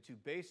acidic? Is it too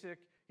basic?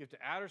 You have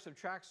to add or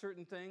subtract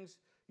certain things.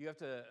 You have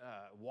to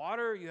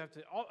water. You have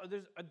to.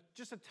 There's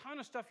just a ton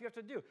of stuff you have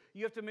to do.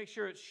 You have to make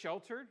sure it's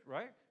sheltered,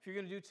 right? If you're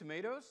going to do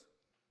tomatoes,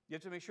 you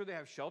have to make sure they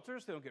have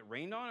shelters. They don't get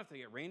rained on. If they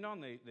get rained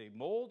on, they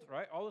mold,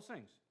 right? All those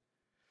things.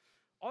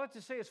 All I have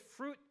to say is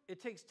fruit,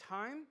 it takes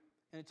time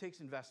and it takes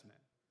investment,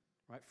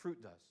 right?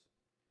 Fruit does.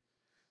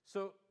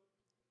 So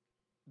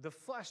the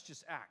flesh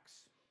just acts,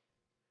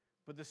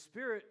 but the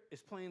Spirit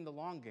is playing the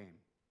long game.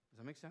 Does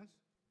that make sense?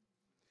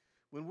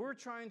 When we're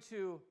trying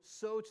to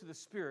sow to the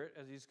Spirit,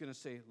 as he's going to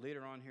say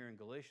later on here in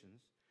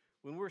Galatians,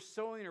 when we're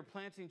sowing or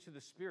planting to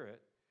the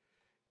Spirit,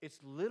 it's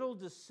little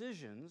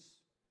decisions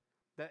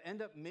that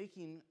end up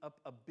making up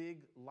a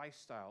big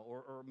lifestyle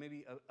or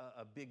maybe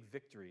a big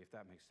victory, if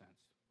that makes sense.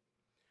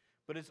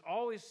 But it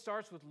always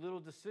starts with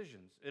little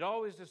decisions. It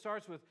always just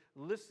starts with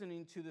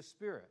listening to the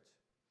Spirit.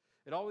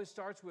 It always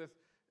starts with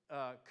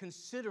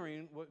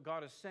considering what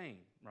God is saying,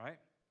 right?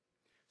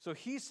 So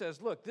he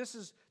says, look, this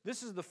is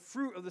the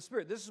fruit of the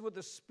Spirit. This is what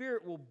the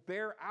Spirit will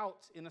bear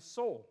out in a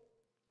soul.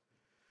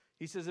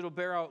 He says it'll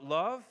bear out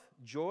love,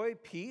 joy,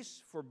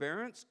 peace,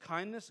 forbearance,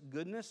 kindness,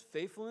 goodness,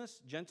 faithfulness,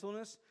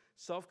 gentleness,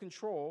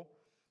 self-control.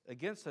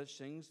 Against such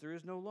things there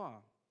is no law.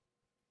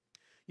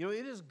 You know,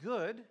 it is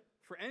good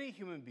for any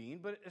human being,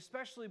 but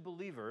especially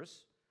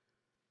believers,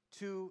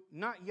 to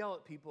not yell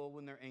at people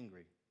when they're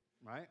angry,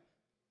 right?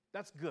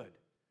 That's good.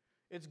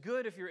 It's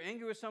good if you're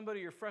angry with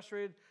somebody, you're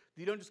frustrated,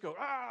 you don't just go,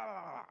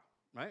 ah,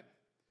 right?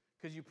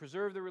 Because you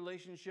preserve the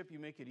relationship, you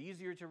make it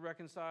easier to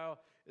reconcile.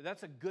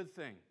 That's a good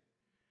thing.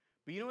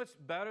 But you know what's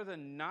better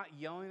than not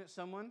yelling at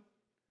someone?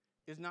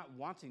 Is not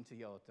wanting to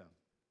yell at them,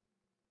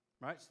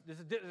 right?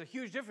 There's a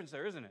huge difference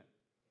there, isn't it?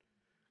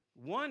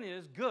 One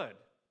is good,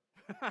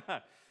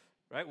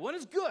 right? One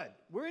is good.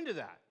 We're into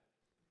that.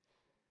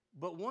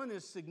 But one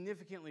is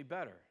significantly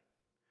better.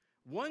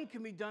 One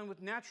can be done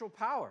with natural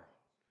power,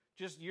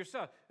 just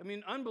yourself. I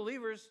mean,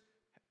 unbelievers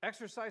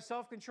exercise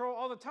self-control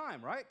all the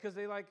time, right? Because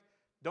they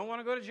don't want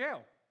to go to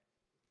jail.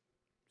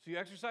 So you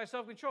exercise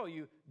self-control.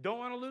 You don't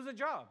want to lose a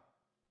job.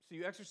 So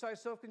you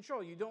exercise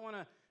self-control. You don't want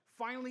to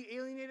finally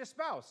alienate a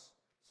spouse.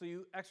 So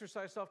you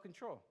exercise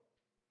self-control.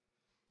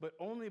 But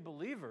only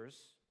believers,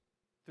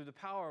 through the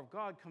power of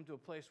God, come to a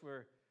place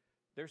where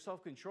their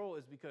self-control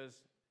is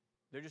because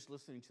they're just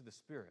listening to the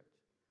Spirit.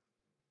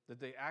 That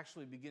they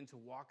actually begin to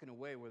walk in a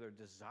way where their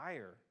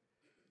desire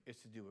is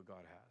to do what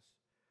God has.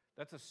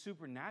 That's a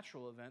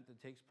supernatural event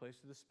that takes place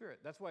through the Spirit.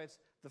 That's why it's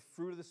the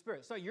fruit of the Spirit.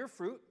 It's not your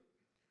fruit.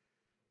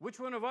 Which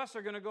one of us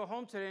are going to go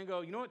home today and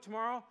go, you know what,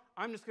 tomorrow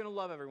I'm just going to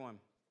love everyone?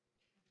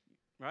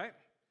 Right?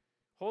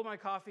 Hold my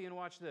coffee and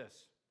watch this.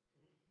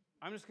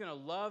 I'm just going to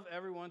love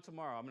everyone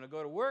tomorrow. I'm going to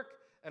go to work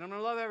and I'm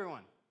going to love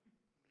everyone.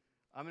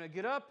 I'm going to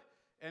get up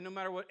and no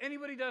matter what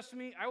anybody does to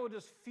me, I will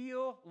just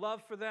feel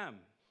love for them.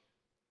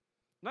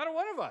 Not a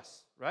one of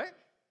us, right?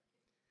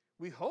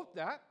 We hope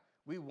that.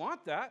 We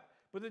want that.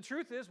 But the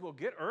truth is we'll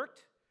get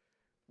irked.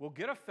 We'll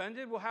get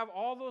offended. We'll have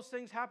all those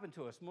things happen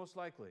to us, most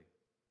likely.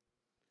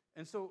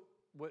 And so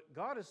what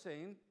God is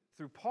saying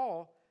through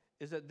Paul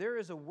is that there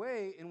is a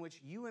way in which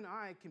you and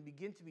I can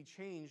begin to be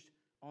changed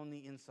on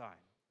the inside.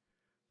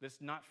 That's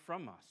not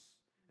from us.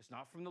 It's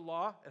not from the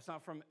law. It's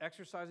not from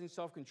exercising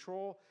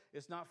self-control.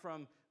 It's not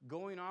from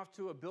going off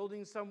to a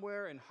building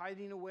somewhere and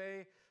hiding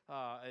away,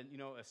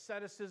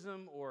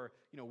 asceticism or,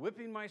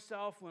 whipping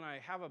myself when I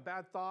have a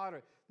bad thought.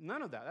 Or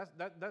none of that.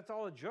 That's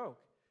all a joke.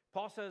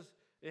 Paul says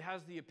it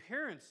has the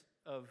appearance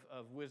of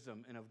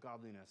wisdom and of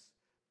godliness,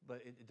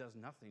 but it does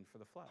nothing for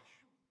the flesh.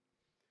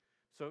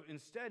 So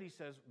instead, he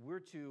says we're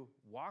to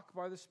walk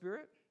by the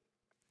Spirit.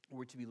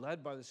 We're to be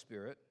led by the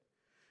Spirit.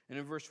 And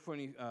in verse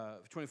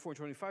 24 and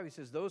 25, he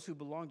says, those who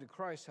belong to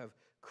Christ have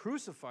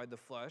crucified the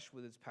flesh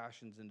with its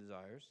passions and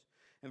desires.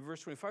 And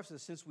verse 25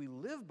 says, since we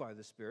live by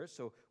the Spirit,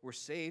 so we're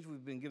saved,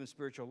 we've been given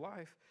spiritual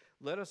life,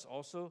 let us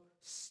also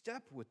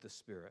step with the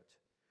Spirit.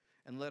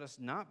 And let us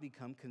not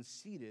become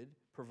conceited,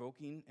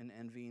 provoking and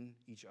envying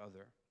each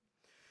other.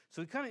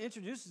 So he kind of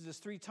introduces this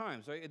 3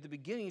 times, right? At the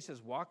beginning, he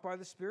says, walk by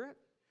the Spirit.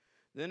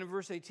 Then in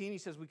verse 18, he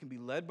says, we can be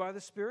led by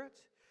the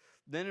Spirit.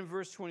 Then in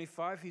verse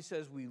 25, he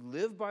says, we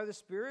live by the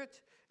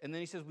Spirit. And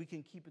then he says, we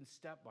can keep in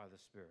step by the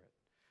Spirit.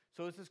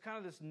 So it's this kind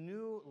of this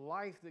new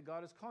life that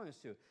God is calling us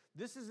to.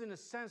 This is, in a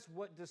sense,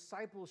 what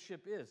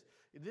discipleship is.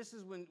 This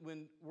is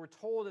when we're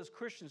told as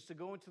Christians to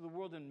go into the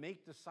world and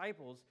make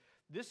disciples.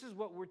 This is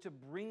what we're to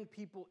bring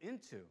people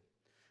into.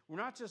 We're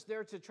not just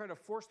there to try to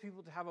force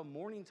people to have a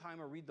morning time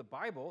or read the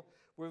Bible.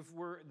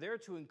 We're there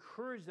to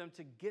encourage them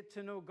to get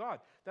to know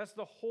God. That's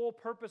the whole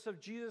purpose of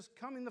Jesus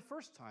coming the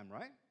first time,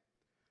 right?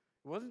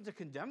 It wasn't to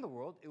condemn the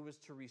world. It was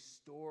to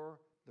restore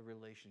the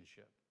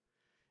relationship.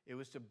 It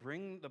was to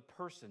bring the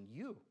person,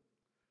 you,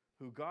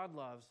 who God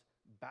loves,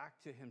 back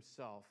to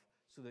himself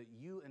so that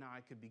you and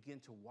I could begin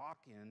to walk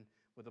in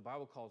what the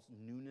Bible calls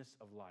newness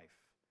of life,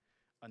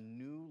 a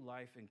new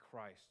life in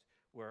Christ,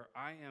 where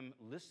I am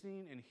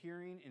listening and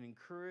hearing and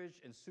encouraged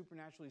and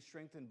supernaturally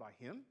strengthened by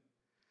him,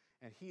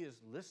 and he is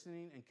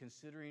listening and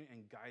considering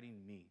and guiding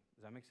me.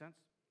 Does that make sense?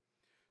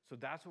 So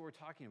that's what we're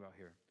talking about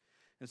here.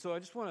 And so I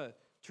just want to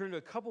turn to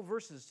a couple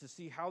verses to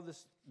see how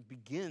this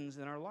begins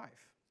in our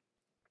life.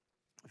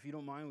 If you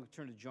don't mind, we'll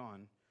turn to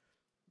John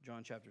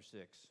chapter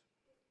 6.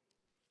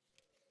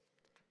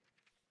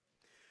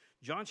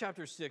 John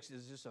chapter 6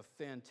 is just a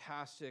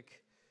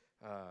fantastic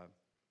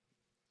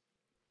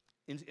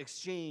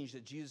exchange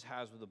that Jesus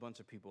has with a bunch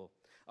of people.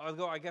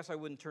 Although I guess I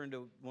wouldn't turn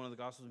to one of the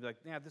Gospels and be like,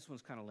 yeah, this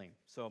one's kind of lame.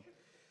 So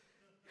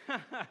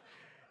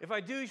if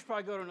I do, you should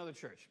probably go to another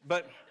church.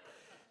 But,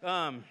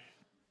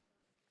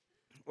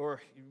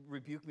 or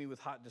rebuke me with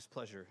hot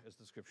displeasure, as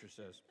the scripture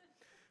says.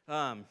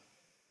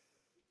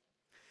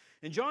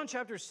 In John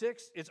chapter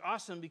 6, it's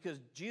awesome because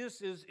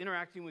Jesus is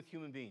interacting with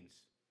human beings.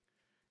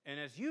 And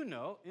as you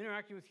know,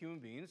 interacting with human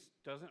beings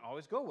doesn't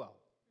always go well,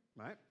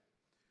 right?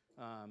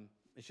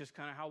 It's just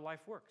kind of how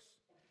life works.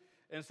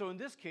 And so in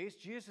this case,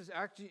 Jesus is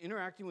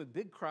interacting with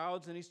big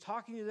crowds, and he's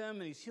talking to them,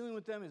 and he's healing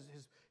with them.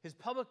 His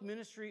public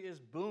ministry is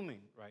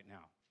booming right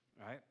now,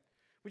 right?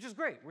 Which is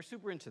great. We're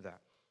super into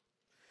that.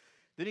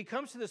 Then he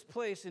comes to this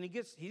place, and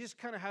he just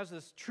kind of has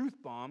this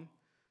truth bomb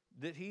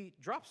that he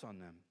drops on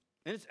them.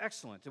 And it's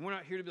excellent. And we're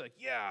not here to be like,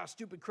 yeah,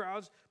 stupid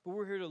crowds, but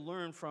we're here to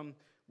learn from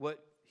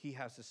what he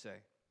has to say.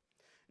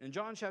 In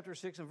John chapter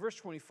 6 and verse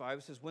 25,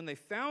 it says, when they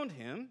found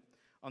him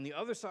on the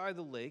other side of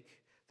the lake,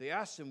 they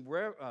asked him,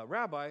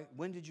 Rabbi,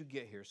 when did you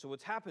get here? So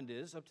what's happened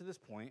is, up to this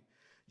point,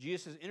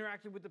 Jesus has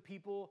interacted with the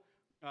people.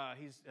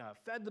 He's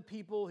fed the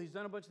people. He's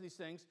done a bunch of these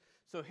things.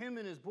 So him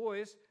and his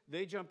boys,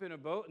 they jump in a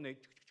boat, and they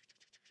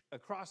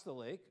across the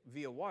lake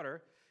via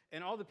water.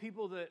 And all the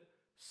people that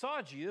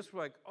saw Jesus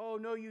were like, oh,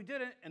 no, you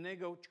didn't. And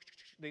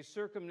they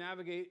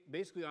circumnavigate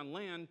basically on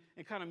land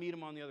and kind of meet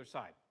him on the other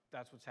side.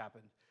 That's what's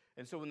happened.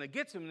 And so when they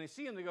get to him and they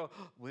see him, they go,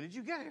 oh, when did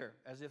you get here?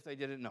 As if they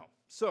didn't know.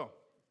 So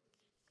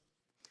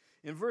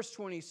in verse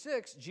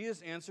 26,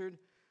 Jesus answered,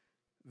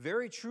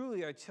 very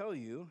truly I tell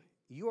you,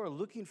 you are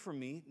looking for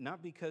me,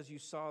 not because you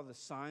saw the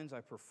signs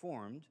I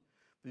performed,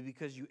 but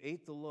because you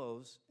ate the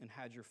loaves and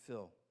had your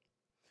fill.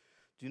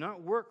 Do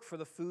not work for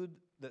the food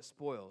that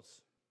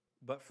spoils,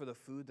 but for the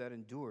food that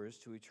endures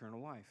to eternal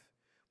life,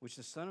 which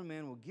the Son of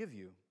Man will give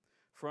you.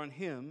 For on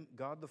him,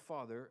 God the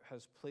Father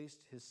has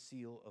placed his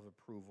seal of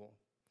approval.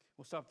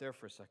 We'll stop there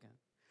for a second.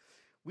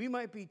 We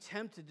might be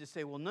tempted to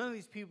say, well, none of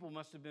these people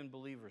must have been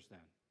believers then.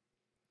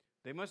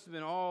 They must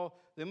have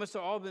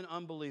all been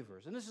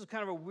unbelievers. And this is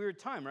kind of a weird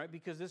time, right?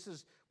 Because this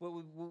is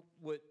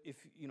what if,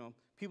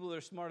 people that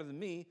are smarter than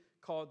me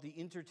call it the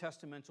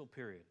intertestamental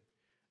period.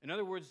 In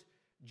other words,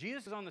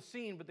 Jesus is on the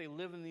scene, but they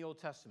live in the Old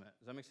Testament.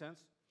 Does that make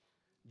sense?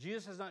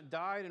 Jesus has not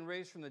died and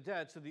raised from the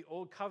dead, so the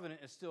old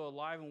covenant is still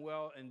alive and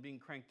well and being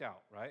cranked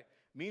out, right?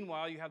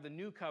 Meanwhile, you have the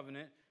new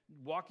covenant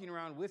walking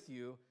around with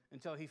you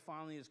until he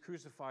finally is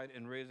crucified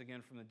and raised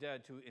again from the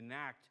dead to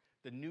enact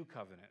the new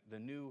covenant,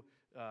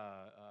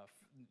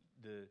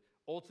 the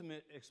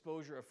ultimate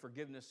exposure of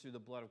forgiveness through the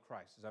blood of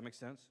Christ. Does that make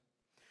sense?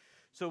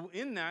 So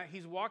in that,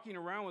 he's walking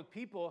around with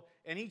people,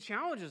 and he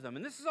challenges them.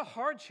 And this is a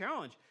hard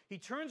challenge. He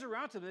turns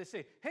around to them, and they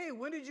say, hey,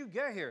 when did you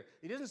get here?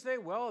 He doesn't say,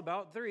 well,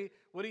 about 3.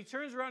 What he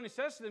turns around and he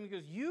says to them, he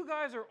goes, you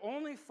guys are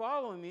only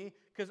following me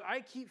because I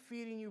keep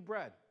feeding you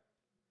bread.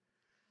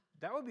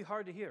 That would be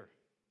hard to hear,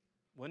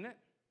 wouldn't it?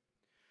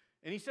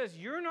 And he says,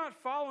 you're not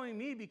following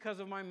me because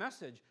of my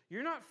message.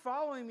 You're not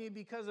following me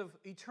because of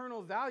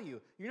eternal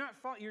value.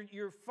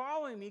 You're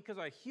following me because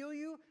I heal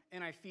you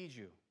and I feed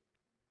you.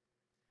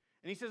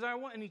 And he says,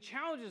 and he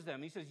challenges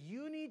them. He says,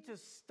 you need to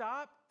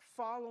stop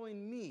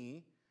following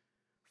me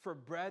for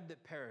bread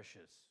that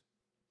perishes.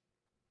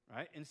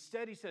 Right?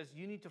 Instead, he says,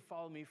 you need to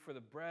follow me for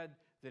the bread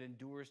that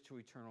endures to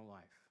eternal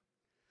life.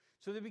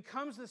 So there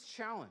becomes this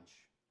challenge.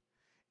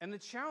 And the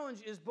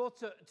challenge is both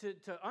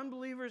to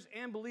unbelievers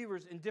and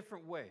believers in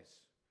different ways,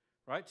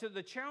 right? So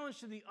the challenge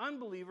to the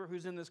unbeliever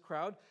who's in this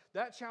crowd,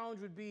 that challenge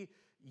would be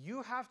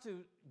you have to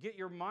get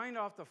your mind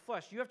off the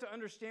flesh. You have to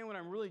understand what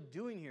I'm really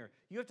doing here.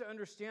 You have to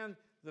understand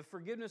the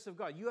forgiveness of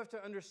God. You have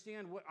to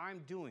understand what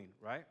I'm doing,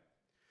 right?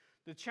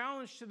 The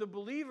challenge to the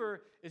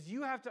believer is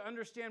you have to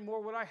understand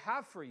more what I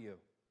have for you.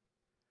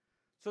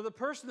 So the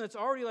person that's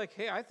already like,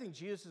 hey, I think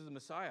Jesus is the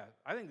Messiah.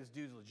 I think this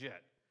dude's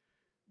legit.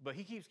 But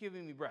he keeps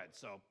giving me bread,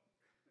 so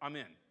I'm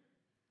in.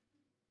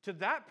 To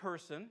that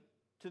person,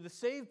 to the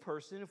saved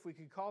person, if we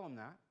could call him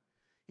that,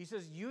 he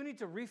says, you need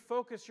to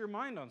refocus your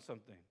mind on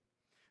something.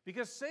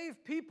 Because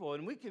saved people,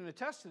 and we can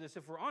attest to this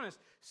if we're honest,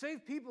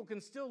 saved people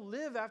can still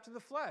live after the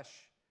flesh,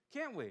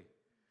 can't we?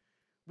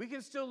 We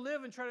can still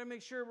live and try to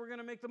make sure we're going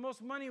to make the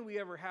most money we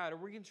ever had, or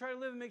we can try to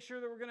live and make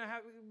sure that we're going to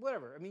have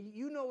whatever. I mean,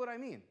 you know what I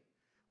mean.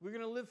 We're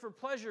going to live for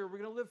pleasure. We're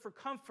going to live for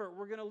comfort.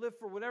 We're going to live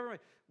for whatever.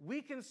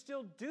 We can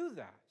still do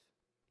that.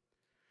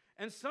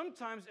 And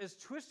sometimes, as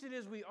twisted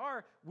as we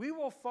are, we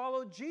will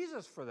follow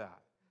Jesus for that.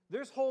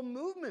 There's whole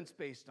movements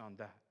based on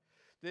that.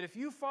 That if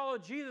you follow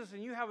Jesus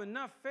and you have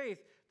enough faith,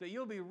 that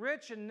you'll be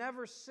rich and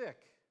never sick.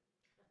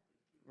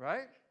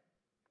 Right?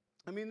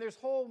 I mean, there's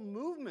whole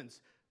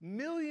movements.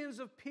 Millions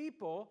of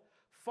people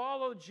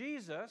follow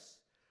Jesus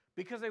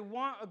because they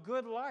want a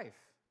good life.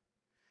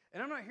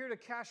 And I'm not here to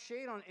cast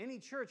shade on any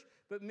church,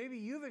 but maybe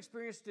you've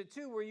experienced it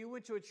too, where you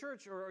went to a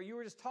church or you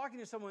were just talking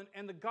to someone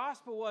and the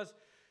gospel was,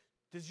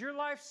 does your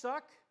life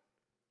suck?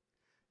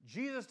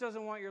 Jesus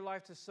doesn't want your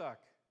life to suck.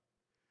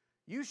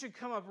 You should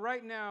come up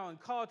right now and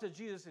call it to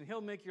Jesus and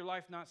he'll make your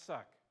life not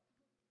suck.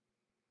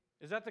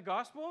 Is that the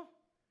gospel?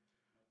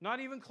 Not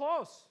even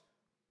close.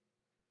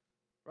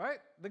 Right?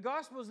 The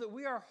gospel is that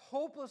we are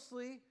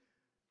hopelessly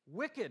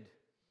wicked.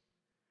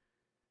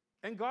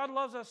 And God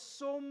loves us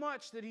so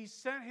much that he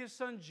sent his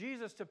son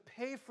Jesus to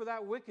pay for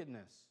that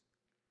wickedness.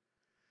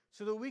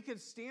 So that we could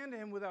stand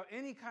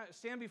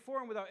before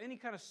him without any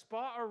kind of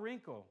spot or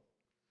wrinkle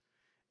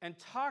and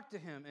talk to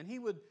him, and he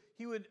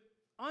would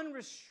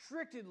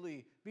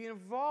unrestrictedly be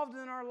involved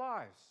in our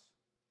lives.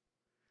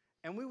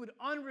 And we would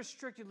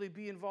unrestrictedly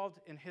be involved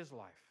in his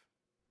life.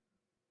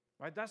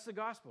 Right? That's the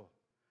gospel.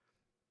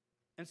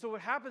 And so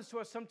what happens to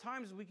us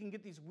sometimes is we can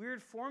get these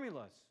weird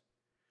formulas.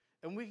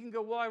 And we can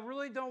go, well, I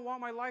really don't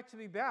want my life to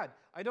be bad.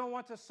 I don't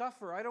want to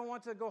suffer. I don't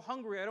want to go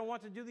hungry. I don't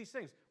want to do these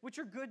things, which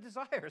are good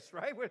desires,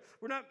 right?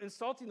 We're not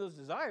insulting those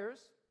desires.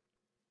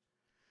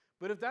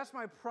 But if that's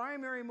my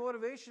primary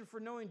motivation for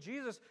knowing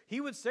Jesus,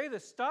 he would say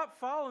this, stop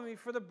following me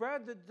for the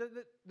bread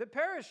that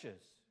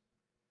perishes.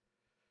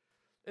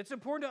 It's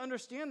important to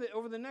understand that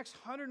over the next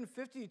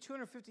 150,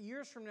 250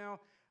 years from now,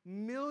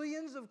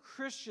 millions of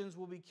Christians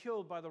will be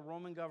killed by the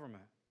Roman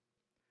government.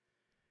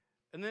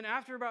 And then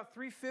after about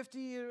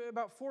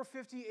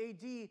 450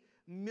 AD,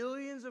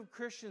 millions of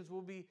Christians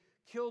will be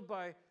killed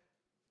by,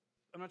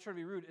 I'm not trying to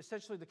be rude,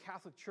 essentially the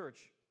Catholic Church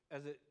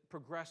as it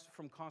progressed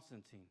from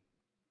Constantine.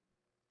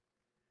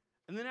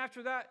 And then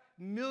after that,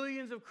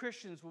 millions of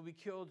Christians will be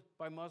killed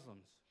by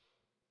Muslims.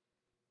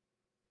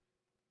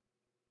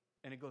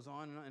 And it goes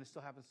on, and it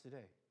still happens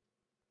today.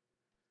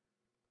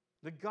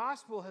 The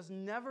gospel has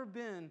never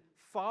been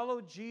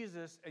follow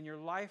Jesus and your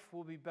life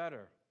will be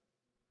better.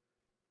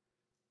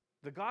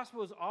 The gospel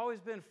has always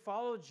been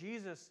follow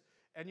Jesus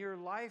and your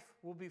life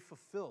will be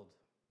fulfilled.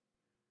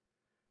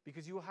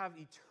 Because you will have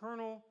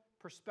eternal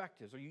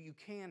perspectives, or you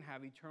can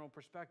have eternal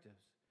perspectives.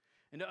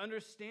 And to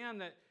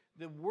understand that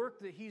the work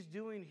that he's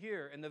doing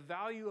here and the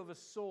value of a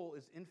soul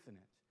is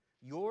infinite.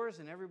 Yours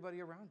and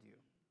everybody around you.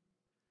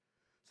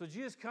 So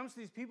Jesus comes to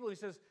these people and he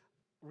says,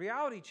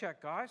 reality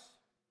check, guys.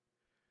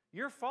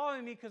 You're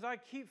following me because I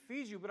keep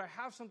feeding you, but I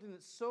have something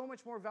that's so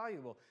much more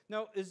valuable.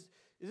 Now, is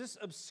this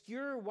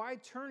obscure,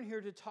 wide turn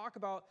here to talk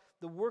about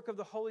the work of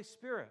the Holy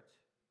Spirit?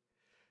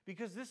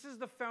 Because this is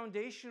the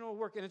foundational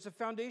work, and it's a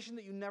foundation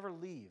that you never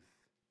leave.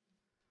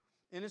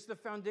 And it's the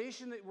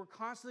foundation that we're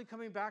constantly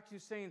coming back to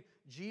saying,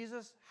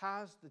 Jesus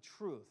has the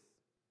truth.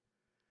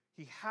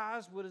 He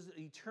has what is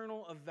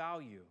eternal of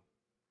value.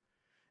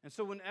 And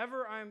so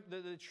whenever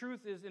the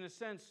truth is, in a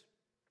sense,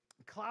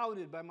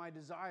 clouded by my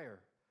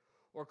desire,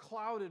 or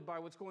clouded by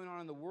what's going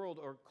on in the world,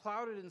 or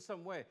clouded in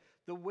some way,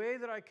 the way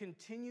that I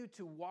continue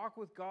to walk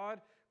with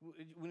God,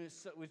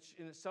 which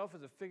in itself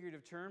is a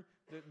figurative term,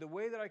 the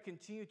way that I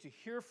continue to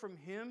hear from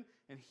him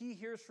and he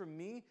hears from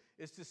me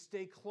is to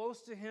stay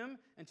close to him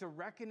and to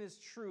reckon his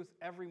truth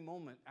every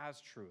moment as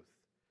truth.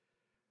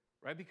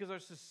 Right? Because our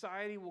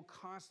society will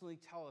constantly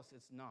tell us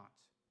it's not.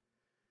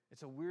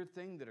 It's a weird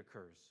thing that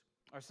occurs.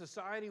 Our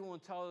society will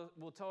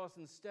tell us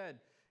instead,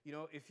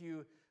 if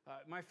you,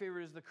 my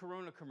favorite is the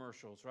Corona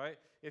commercials, right?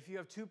 If you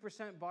have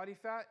 2% body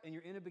fat and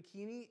you're in a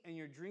bikini and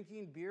you're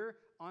drinking beer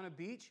on a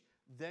beach,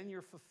 then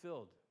you're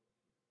fulfilled.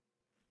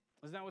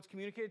 Isn't that what's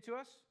communicated to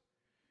us?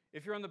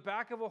 If you're on the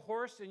back of a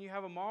horse and you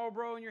have a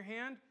Marlboro in your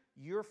hand,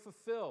 you're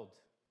fulfilled.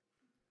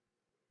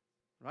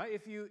 Right?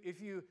 If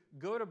you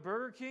go to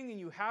Burger King and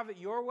you have it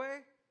your way,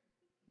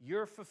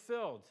 you're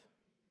fulfilled.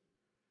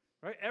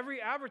 Right? Every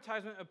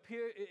advertisement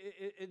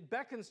it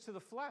beckons to the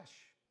flesh.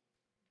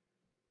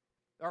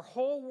 Our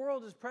whole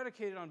world is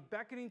predicated on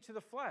beckoning to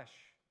the flesh.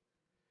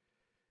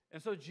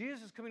 And so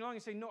Jesus is coming along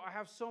and saying, no, I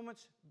have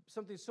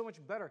something so much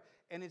better.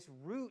 And its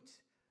root,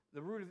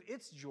 the root of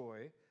its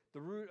joy, the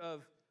root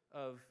of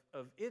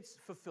its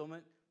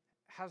fulfillment,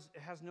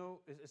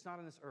 it's not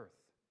in this earth.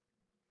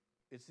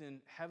 It's in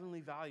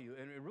heavenly value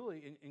and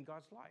really in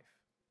God's life.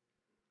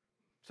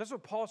 So that's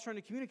what Paul's trying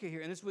to communicate here.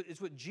 And it's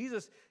what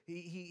Jesus,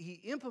 he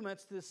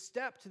implements this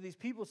step to these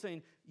people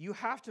saying, you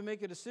have to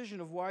make a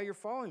decision of why you're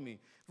following me.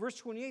 Verse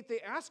 28, they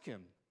ask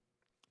him,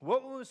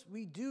 what must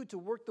we do to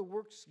work the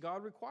works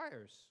God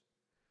requires?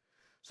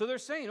 So they're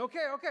saying,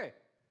 okay.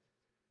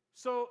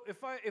 So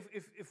if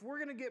we're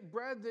going to get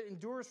bread that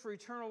endures for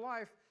eternal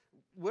life,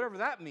 whatever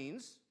that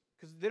means,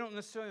 because they don't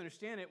necessarily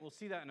understand it, we'll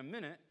see that in a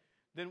minute,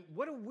 then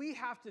what do we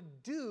have to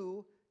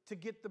do to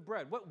get the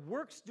bread? What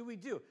works do we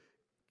do?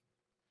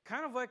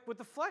 Kind of like what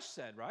the flesh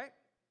said, right?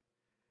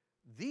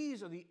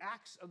 These are the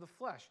acts of the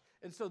flesh.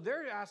 And so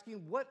they're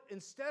asking, what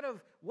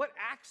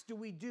acts do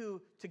we do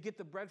to get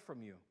the bread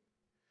from you?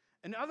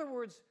 In other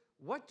words,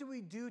 what do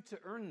we do to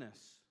earn this?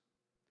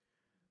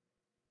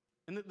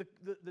 And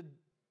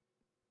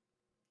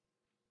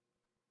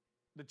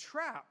the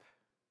trap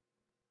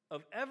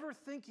of ever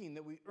thinking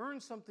that we earn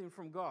something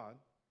from God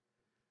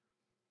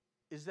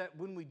is that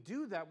when we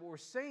do that, what we're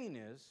saying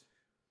is,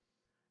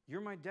 you're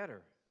my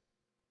debtor.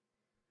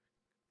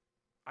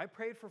 I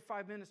prayed for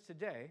 5 minutes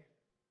today.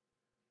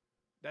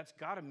 That's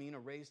got to mean a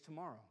raise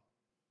tomorrow.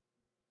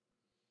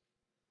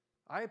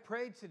 I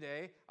prayed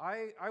today.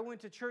 I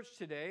went to church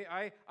today.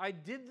 I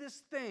did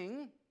this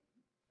thing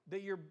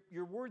that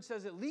your word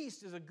says at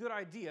least is a good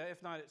idea.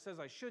 If not, it says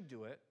I should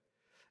do it.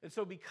 And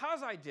so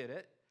because I did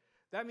it,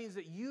 that means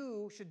that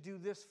you should do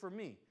this for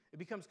me. It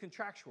becomes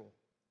contractual,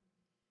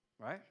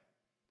 right?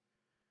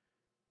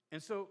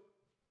 And so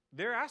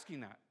they're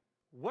asking that.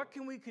 What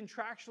can we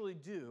contractually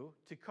do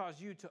to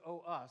cause you to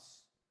owe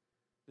us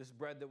this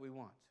bread that we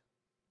want?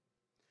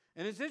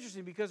 And it's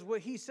interesting because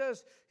what he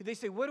says, they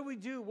say, what do we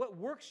do? What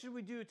works should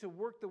we do to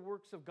work the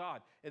works of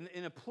God? And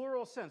in a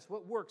plural sense,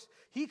 what works?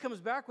 He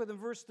comes back with in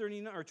verse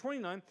 39 or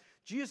 29,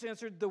 Jesus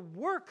answered, the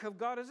work of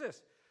God is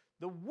this.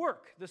 The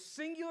work, the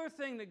singular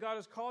thing that God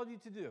has called you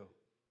to do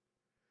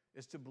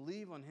is to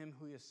believe on him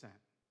who he has sent.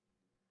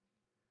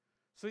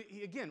 So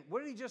again, what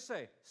did he just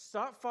say?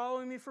 Stop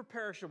following me for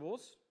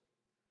perishables,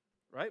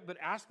 right? But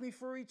ask me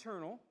for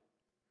eternal.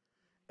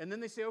 And then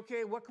they say,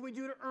 okay, what can we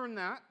do to earn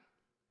that?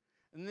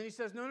 And then he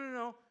says,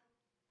 no,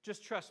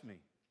 just trust me.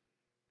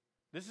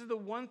 This is the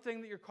one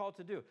thing that you're called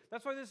to do.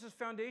 That's why this is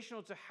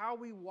foundational to how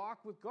we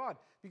walk with God,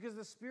 because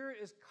the Spirit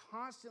is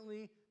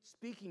constantly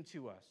speaking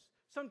to us,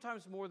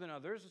 sometimes more than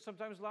others, and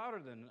sometimes louder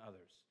than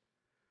others.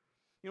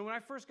 You know, when I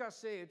first got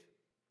saved,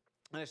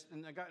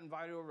 and I got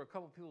invited over to a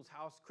couple of people's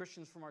house,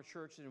 Christians from our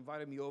church, that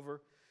invited me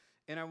over,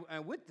 and I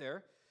went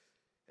there,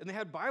 and they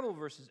had Bible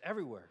verses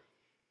everywhere.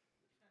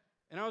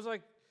 And I was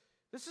like,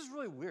 this is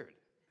really weird.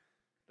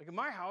 Like in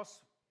my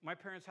house, my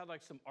parents had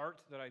like some art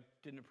that I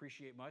didn't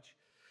appreciate much.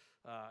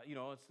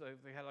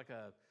 They had like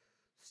a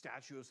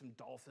statue of some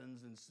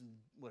dolphins and some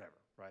whatever,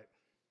 right?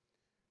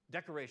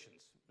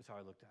 Decorations is how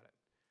I looked at it.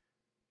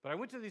 But I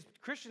went to these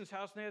Christians'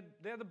 house and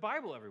they had the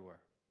Bible everywhere.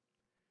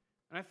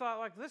 And I thought,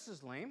 like, this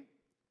is lame.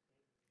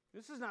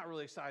 This is not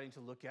really exciting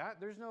to look at.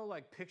 There's no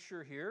like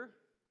picture here.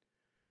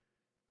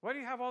 Why do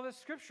you have all this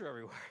scripture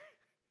everywhere?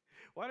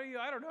 Why don't you,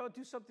 I don't know,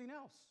 do something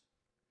else?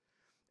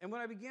 And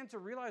when I began to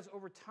realize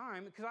over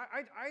time, because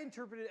I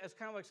interpreted it as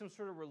kind of like some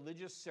sort of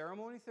religious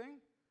ceremony thing.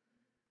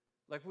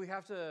 Like we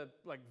have to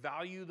like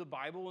value the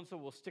Bible, and so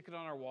we'll stick it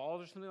on our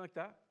walls or something like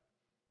that.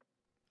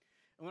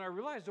 And what I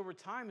realized over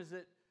time is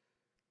that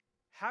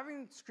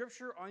having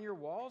scripture on your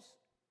walls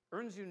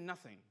earns you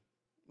nothing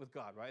with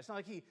God, right? It's not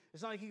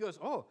like he goes,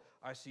 oh,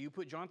 I see you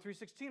put John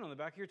 3:16 on the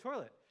back of your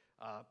toilet.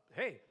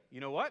 Hey, you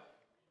know what?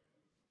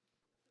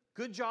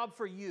 Good job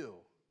for you.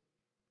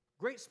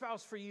 Great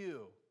spouse for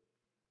you.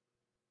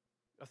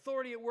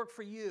 Authority at work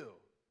for you.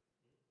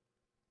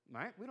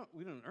 Right? We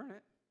don't earn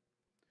it.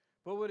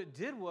 But what it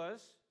did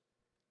was,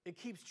 it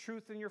keeps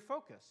truth in your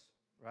focus,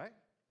 right?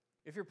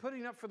 If you're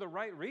putting up for the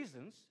right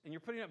reasons, and you're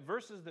putting up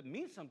verses that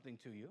mean something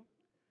to you,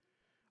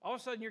 all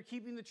of a sudden you're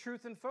keeping the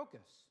truth in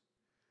focus.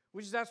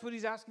 That's what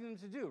he's asking them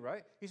to do,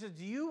 right? He says,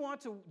 do you want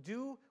to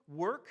do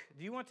work?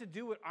 Do you want to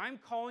do what I'm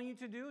calling you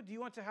to do? Do you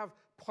want to have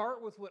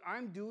part with what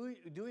I'm doing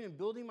and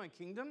building my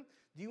kingdom?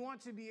 Do you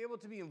want to be able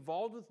to be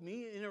involved with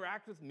me and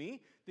interact with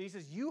me? Then he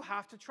says, you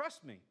have to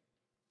trust me.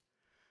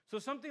 So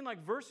something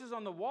like verses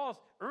on the walls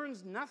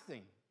earns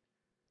nothing.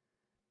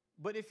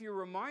 But if you're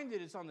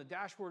reminded it's on the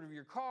dashboard of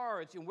your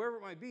car, it's in wherever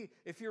it might be,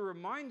 if you're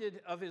reminded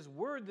of his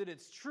word that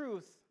it's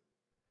truth,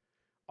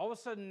 all of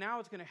a sudden now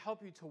it's going to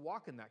help you to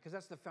walk in that, because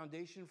that's the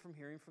foundation from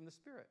hearing from the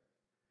Spirit.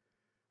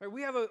 Right,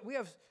 we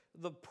have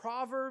the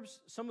Proverbs,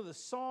 some of the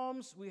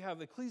Psalms, we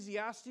have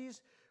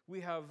Ecclesiastes,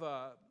 we have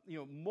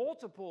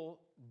multiple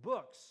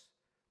books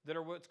that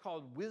are what's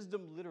called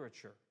wisdom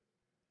literature,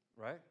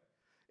 right?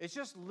 It's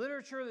just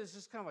literature that's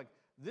just kind of like,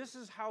 this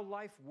is how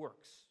life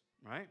works,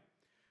 right?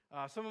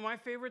 Some of my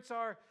favorites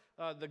are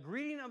the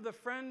greeting of the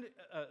friend,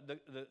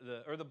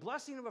 or the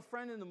blessing of a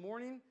friend in the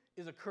morning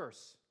is a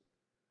curse.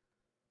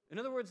 In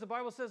other words, the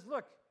Bible says,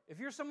 look, if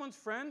you're someone's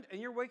friend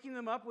and you're waking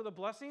them up with a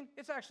blessing,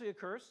 it's actually a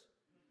curse.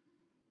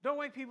 Don't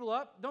wake people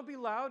up. Don't be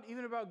loud,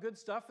 even about good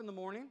stuff in the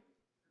morning.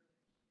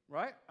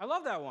 Right? I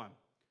love that one.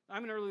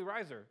 I'm an early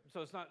riser,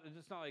 so it's not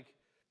like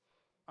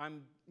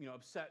I'm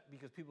upset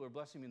because people are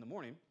blessing me in the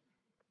morning.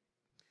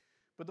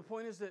 But the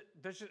point is that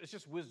it's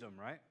just wisdom,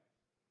 right?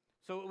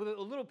 So with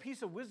a little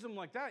piece of wisdom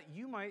like that,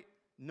 you might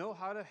know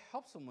how to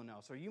help someone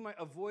else, or you might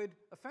avoid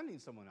offending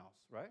someone else,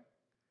 right?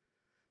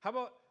 How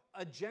about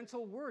a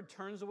gentle word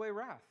turns away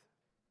wrath?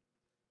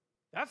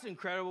 That's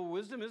incredible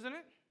wisdom, isn't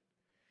it?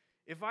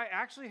 If I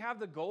actually have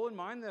the goal in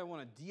mind that I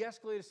want to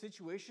de-escalate a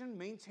situation,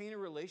 maintain a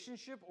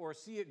relationship, or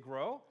see it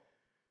grow,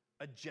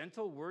 a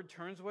gentle word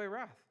turns away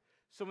wrath.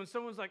 So when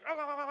someone's like, ah,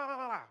 ah, ah,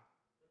 ah, ah,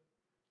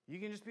 you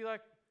can just be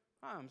like,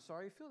 I'm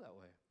sorry you feel that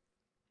way.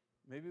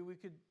 Maybe we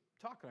could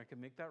talk and I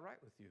could make that right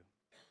with you.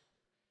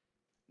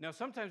 Now,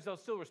 sometimes they'll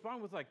still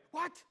respond with like,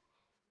 what?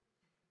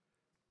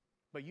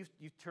 But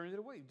you've turned it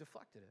away. You've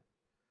deflected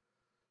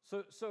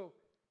it. So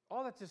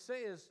all that to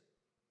say is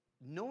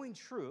knowing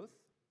truth,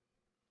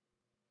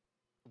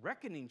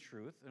 reckoning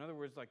truth, in other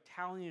words, like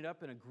tallying it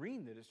up and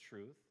agreeing that it's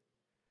truth,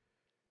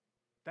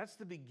 that's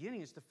the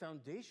beginning. It's the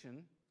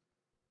foundation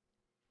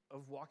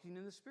of walking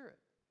in the Spirit.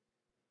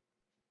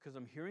 Because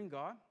I'm hearing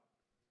God.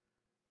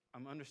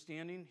 I'm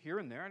understanding here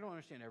and there. I don't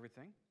understand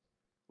everything,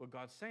 what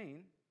God's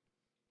saying,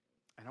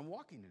 and I'm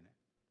walking in it.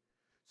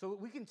 So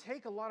we can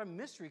take a lot of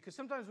mystery, because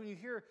sometimes when you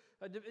hear,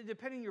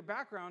 depending on your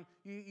background,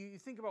 you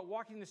think about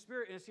walking in the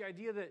Spirit, and it's the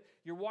idea that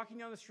you're walking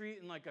down the street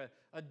and like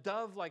a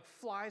dove like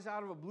flies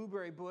out of a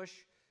blueberry bush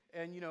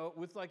and,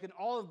 with like an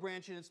olive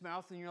branch in its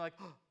mouth, and you're like,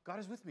 oh, God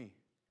is with me.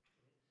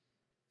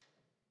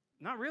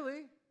 Not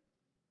really.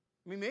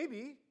 I mean,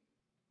 maybe.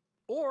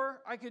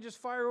 Or I could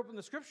just fire open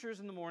the scriptures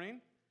in the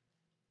morning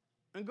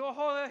and go,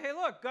 oh, hey,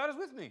 look, God is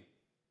with me.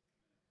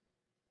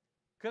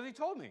 Because he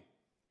told me.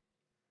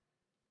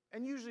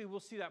 And usually we'll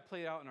see that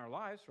played out in our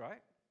lives,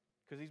 right?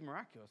 Because he's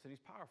miraculous and he's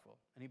powerful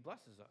and he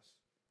blesses us.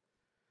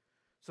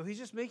 So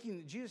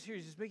Jesus here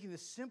is just making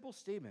this simple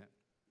statement.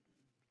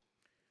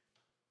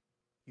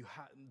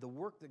 The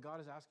work that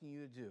God is asking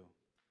you to do,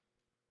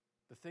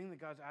 the thing that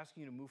God's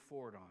asking you to move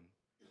forward on,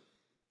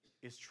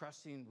 is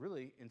trusting,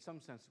 really, in some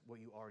sense, what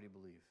you already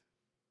believe.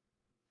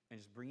 And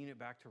just bringing it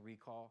back to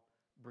recall,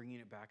 bringing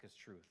it back as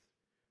truth,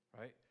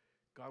 right?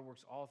 God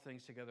works all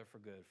things together for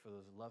good for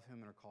those that love him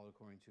and are called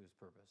according to his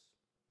purpose,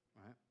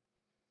 right?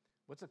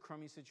 What's a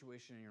crummy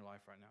situation in your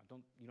life right now?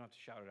 You don't have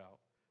to shout it out.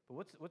 But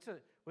what's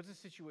a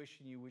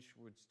situation you wish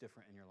was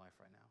different in your life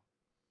right now?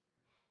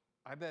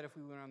 I bet if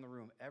we went around the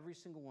room, every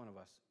single one of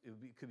us, it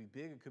could be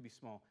big, it could be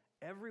small,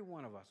 every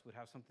one of us would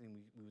have something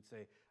we would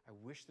say, I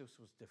wish this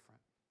was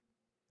different,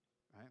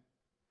 right?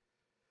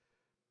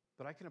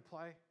 But I can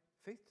apply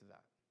faith to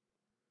that.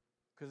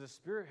 Because the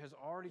Spirit has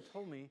already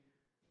told me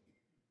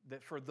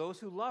that for those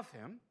who love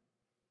him,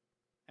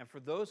 and for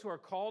those who are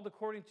called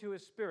according to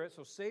his Spirit,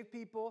 so saved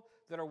people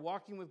that are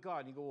walking with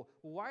God. And you go, well,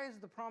 why is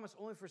the promise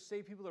only for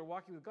saved people that are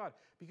walking with God?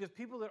 Because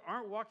people that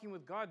aren't walking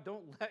with God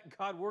don't let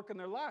God work in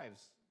their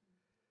lives.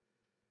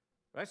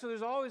 Right? So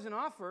there's always an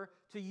offer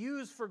to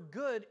use for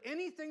good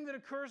anything that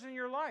occurs in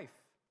your life.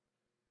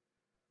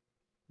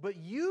 But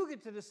you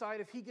get to decide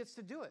if he gets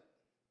to do it.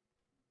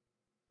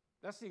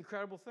 That's the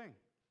incredible thing.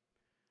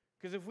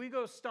 Because if we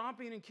go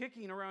stomping and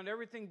kicking around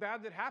everything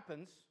bad that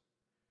happens,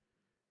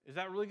 is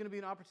that really going to be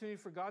an opportunity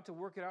for God to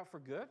work it out for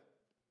good?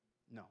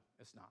 No,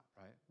 it's not,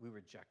 right? We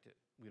reject it.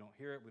 We don't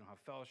hear it. We don't have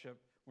fellowship.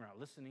 We're not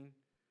listening.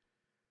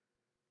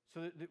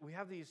 So we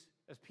have these,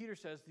 as Peter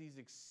says, these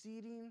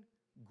exceeding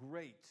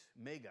great,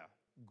 mega,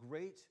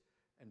 great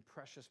and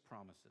precious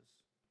promises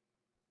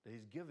that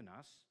he's given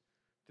us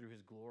through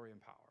his glory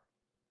and power.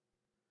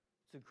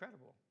 It's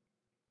incredible.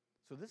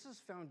 So this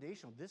is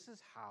foundational. This is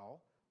how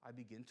I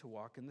begin to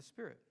walk in the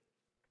Spirit.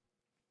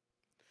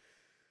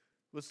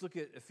 Let's look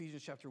at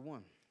Ephesians chapter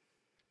 1.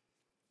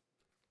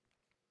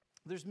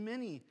 There's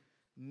many,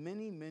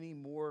 many, many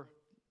more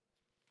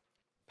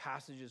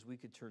passages we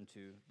could turn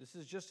to. This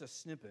is just a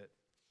snippet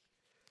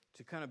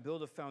to kind of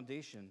build a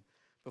foundation.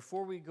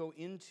 Before we go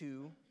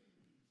into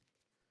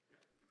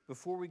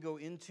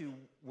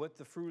what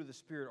the fruit of the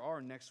Spirit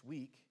are next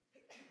week,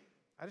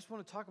 I just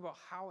want to talk about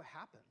how it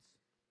happens.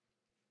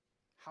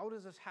 How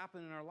does this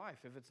happen in our life?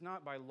 If it's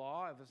not by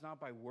law, if it's not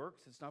by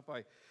works, it's not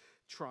by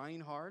trying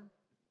hard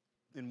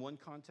in one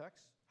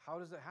context, how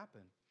does it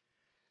happen?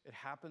 It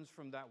happens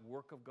from that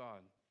work of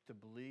God, to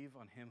believe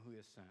on him who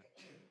is sent,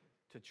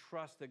 to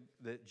trust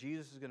that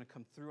Jesus is going to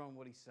come through on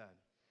what he said,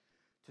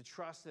 to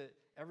trust that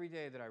every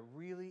day that I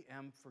really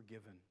am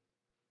forgiven.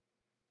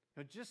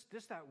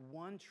 Just that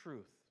one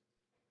truth,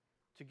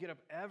 to get up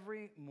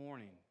every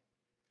morning.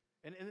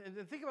 And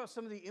think about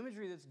some of the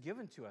imagery that's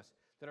given to us,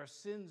 that our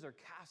sins are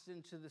cast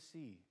into the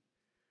sea,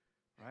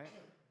 right?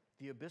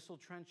 The abyssal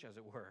trench, as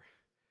it were,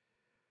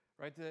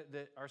 right?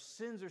 That our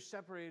sins are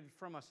separated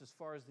from us as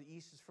far as the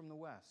east is from the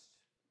west.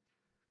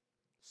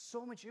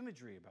 So much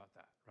imagery about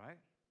that, right?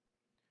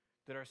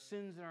 that our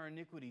sins and our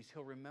iniquities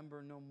he'll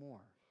remember no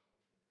more.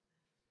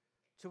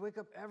 To wake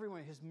up every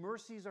morning. His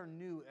mercies are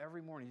new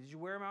every morning. Did you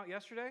wear them out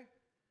yesterday?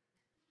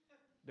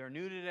 They're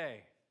new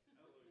today.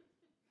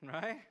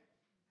 Right?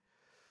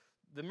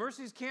 The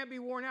mercies can't be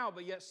worn out,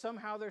 but yet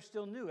somehow they're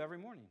still new every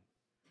morning.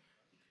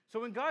 So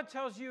when God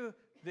tells you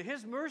that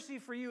his mercy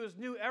for you is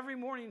new every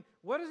morning,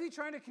 what is he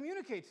trying to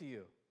communicate to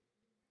you?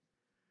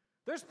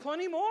 There's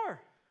plenty more.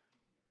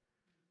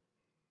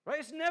 Right?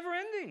 It's never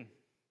ending.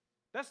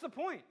 That's the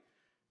point.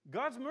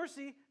 God's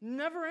mercy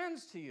never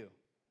ends to you.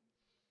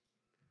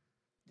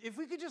 If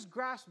we could just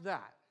grasp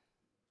that,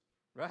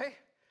 right?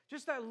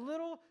 Just that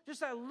little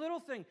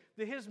thing,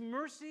 that his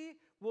mercy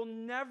will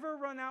never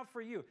run out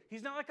for you.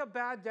 He's not like a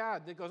bad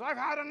dad that goes, I've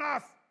had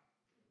enough.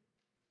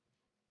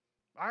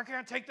 I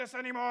can't take this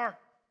anymore.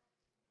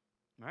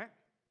 Right?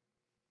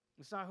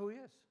 That's not who he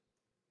is.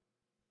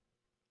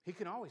 He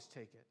can always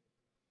take it.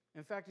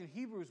 In fact, in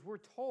Hebrews, we're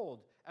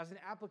told as an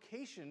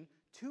application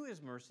to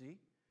his mercy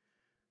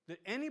that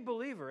any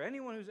believer,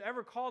 anyone who's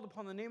ever called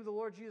upon the name of the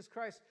Lord Jesus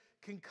Christ,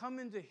 can come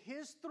into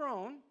his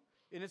throne,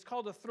 and it's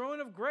called the throne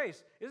of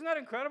grace. Isn't that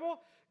incredible?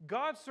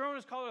 God's throne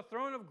is called a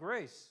throne of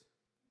grace.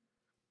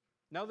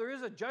 Now, there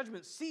is a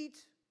judgment seat,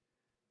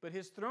 but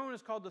his throne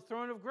is called the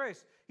throne of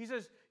grace. He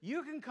says,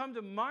 you can come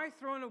to my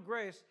throne of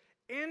grace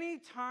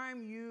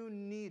anytime you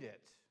need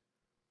it.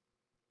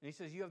 And he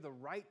says, you have the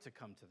right to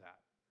come to that.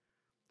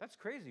 That's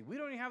crazy. We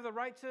don't even have the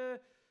right to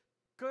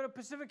go to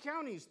Pacific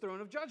County's throne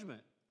of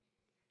judgment.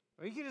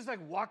 Or you can just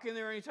walk in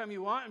there anytime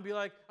you want and be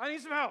like, I need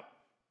some help.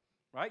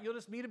 Right? You'll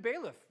just meet a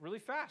bailiff really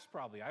fast,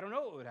 probably. I don't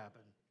know what would happen.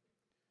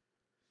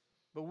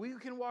 But we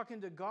can walk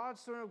into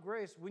God's throne of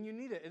grace when you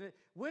need it. And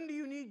when do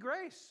you need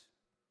grace?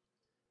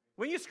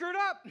 When you screwed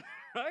up,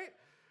 right?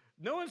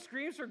 No one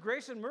screams for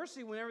grace and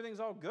mercy when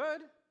everything's all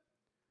good.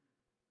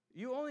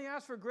 You only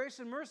ask for grace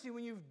and mercy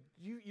when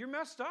you're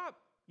messed up.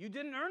 You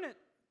didn't earn it.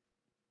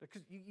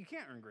 Because you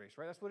can't earn grace,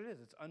 right? That's what it is.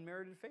 It's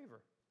unmerited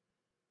favor.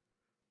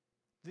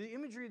 The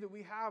imagery that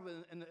we have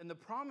and the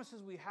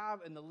promises we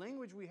have and the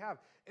language we have,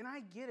 and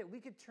I get it. We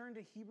could turn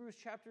to Hebrews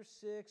chapter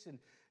 6 and,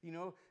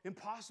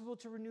 impossible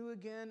to renew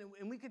again,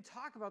 and we could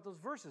talk about those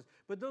verses.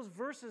 But those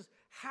verses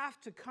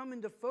have to come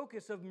into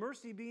focus of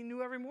mercy being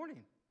new every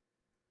morning.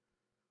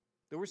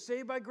 That we're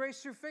saved by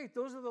grace through faith.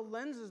 Those are the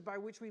lenses by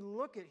which we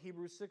look at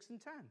Hebrews 6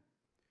 and 10.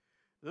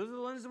 Those are the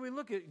lenses that we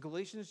look at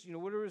Galatians,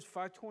 whatever it is,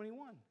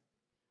 5:21.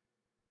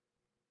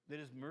 That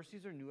his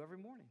mercies are new every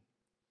morning.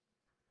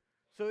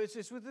 So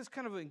it's with this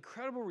kind of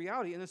incredible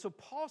reality. And then so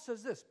Paul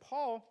says this.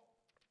 Paul,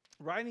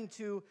 writing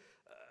to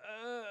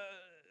a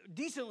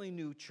decently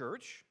new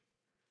church,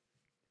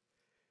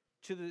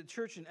 to the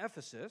church in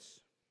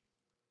Ephesus,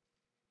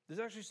 there's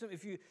actually some,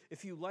 if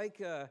you like,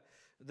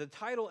 the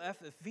title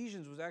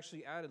Ephesians was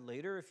actually added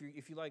later,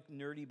 if you like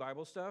nerdy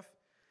Bible stuff.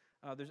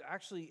 There's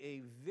actually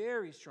a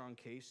very strong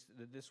case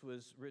that this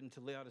was written to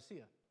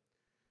Laodicea,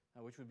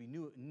 which would be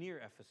near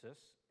Ephesus.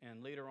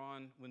 And later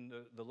on, when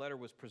the letter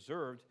was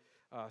preserved,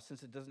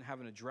 since it doesn't have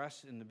an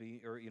address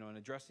an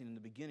addressing in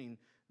the beginning,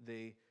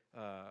 the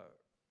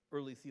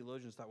early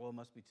theologians thought, well, it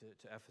must be to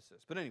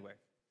Ephesus. But anyway,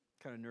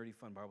 kind of nerdy,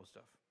 fun Bible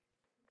stuff.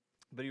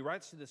 But he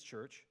writes to this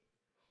church,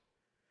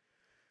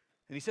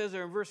 and he says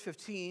there in verse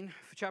 15,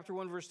 chapter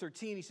 1, verse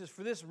 13, he says,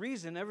 for this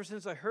reason, ever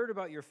since I heard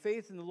about your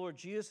faith in the Lord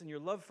Jesus and your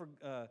love for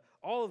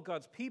all of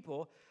God's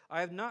people,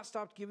 I have not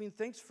stopped giving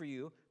thanks for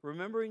you,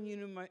 remembering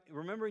you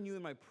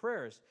in my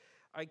prayers.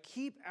 I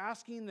keep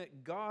asking that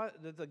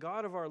the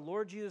God of our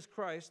Lord Jesus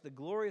Christ, the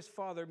glorious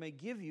Father, may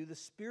give you the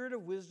spirit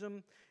of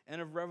wisdom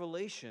and of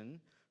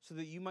revelation so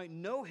that you might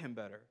know him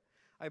better.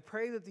 I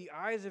pray that the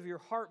eyes of your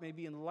heart may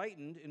be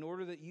enlightened in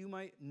order that you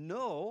might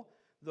know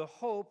the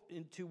hope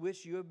into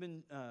which you have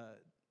been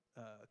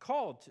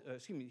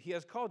he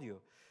has called you,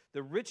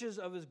 the riches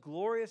of his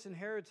glorious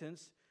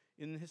inheritance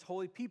in his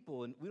holy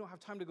people. And we don't have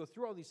time to go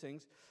through all these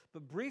things,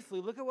 but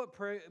briefly, look at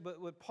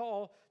what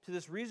Paul, to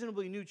this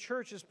reasonably new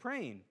church, is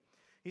praying.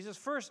 He says,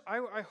 first,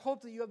 I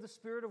hope that you have the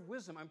spirit of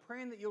wisdom. I'm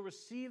praying that you'll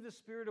receive the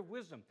spirit of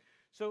wisdom.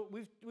 So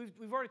we've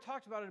already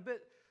talked about it a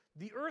bit.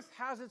 The earth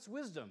has its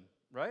wisdom,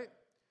 right?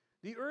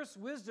 The earth's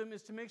wisdom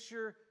is to make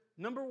sure,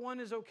 number one,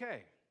 is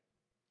okay.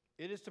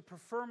 It is to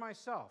prefer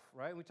myself,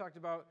 right? We talked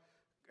about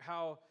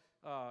how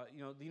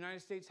the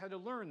United States had to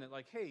learn that,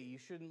 hey, you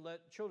shouldn't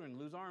let children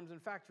lose arms in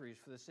factories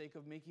for the sake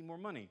of making more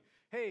money.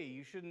 Hey,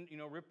 you shouldn't,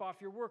 rip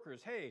off your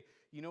workers. Hey,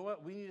 you know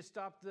what? We need to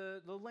stop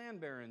the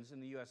land barons in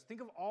the U.S.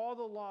 Think of all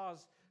the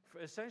laws,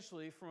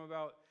 essentially from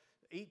about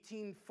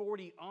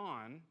 1840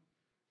 on,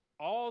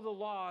 all the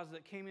laws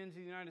that came into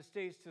the United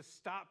States to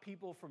stop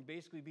people from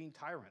basically being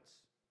tyrants,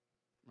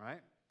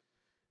 right?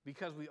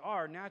 Because we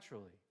are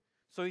naturally.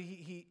 So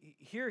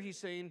here he's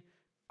saying,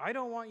 I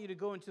don't want you to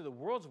go into the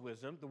world's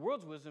wisdom. The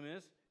world's wisdom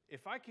is,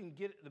 if I can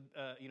get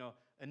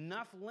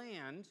enough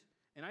land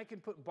and I can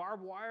put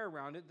barbed wire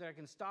around it that I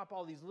can stop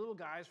all these little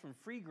guys from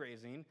free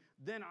grazing,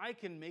 then I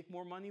can make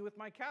more money with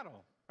my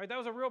cattle. Right? That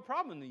was a real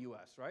problem in the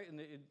U.S., right?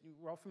 And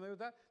we're all familiar with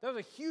that? That was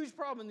a huge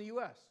problem in the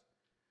U.S.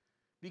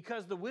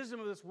 because the wisdom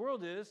of this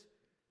world is,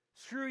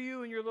 screw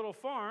you and your little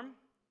farm.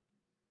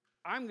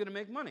 I'm going to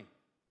make money.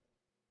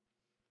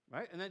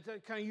 Right? And that's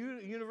kind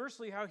of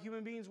universally how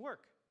human beings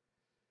work.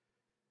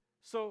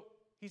 So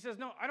he says,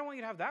 no, I don't want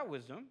you to have that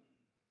wisdom.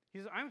 He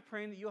says, I'm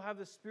praying that you'll have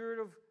the spirit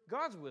of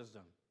God's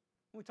wisdom.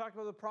 We talked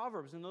about the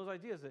Proverbs and those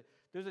ideas that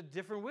there's a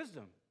different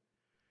wisdom.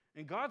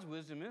 And God's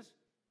wisdom is,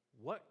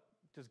 what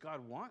does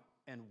God want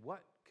and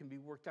what can be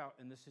worked out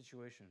in this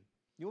situation?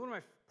 You know,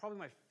 probably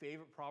my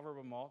favorite proverb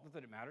of them all, not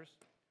that it matters.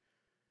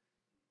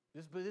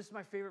 But this is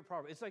my favorite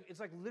proverb. It's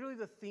like literally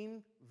the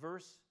theme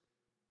verse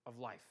of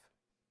life,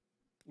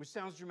 which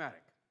sounds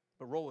dramatic,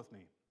 but roll with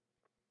me.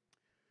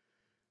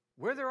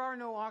 Where there are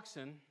no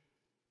oxen,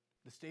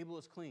 the stable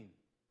is clean.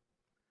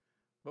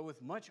 But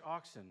with much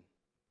oxen,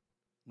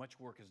 much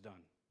work is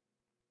done.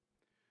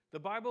 The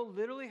Bible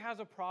literally has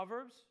a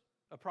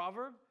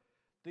proverb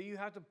that you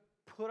have to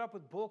put up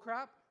with bull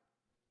crap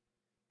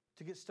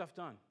to get stuff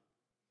done.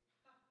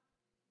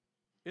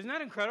 Isn't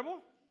that incredible?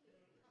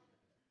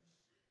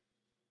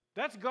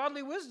 That's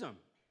godly wisdom.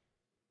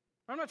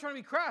 I'm not trying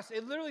to be crass.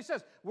 It literally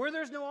says, where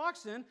there's no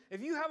oxen,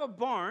 if you have a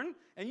barn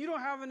and you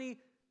don't have any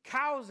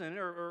cows in it,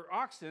 or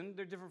oxen,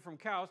 they're different from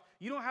cows,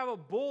 you don't have a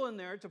bull in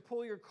there to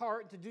pull your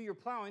cart to do your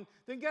plowing,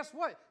 then guess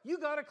what? You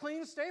got a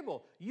clean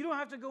stable. You don't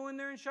have to go in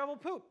there and shovel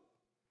poop.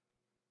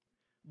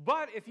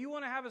 But if you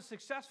want to have a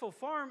successful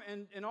farm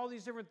and all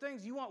these different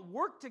things, you want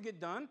work to get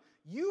done,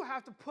 you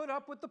have to put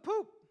up with the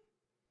poop.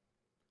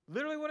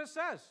 Literally what it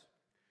says.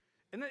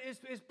 And that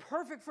is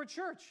perfect for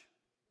church.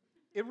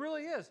 It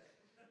really is.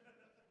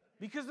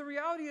 Because the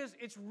reality is,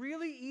 it's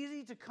really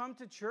easy to come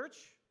to church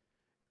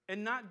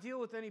and not deal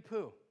with any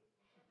poo.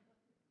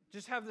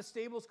 Just have the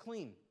stables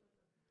clean,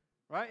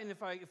 right? And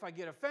if I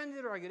get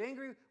offended or I get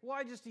angry, well,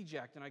 I just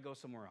eject and I go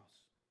somewhere else.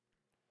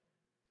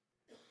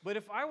 But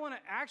if I want to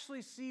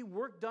actually see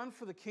work done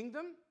for the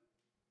kingdom,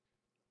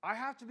 I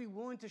have to be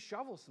willing to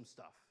shovel some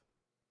stuff.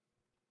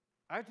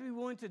 I have to be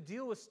willing to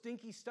deal with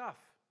stinky stuff.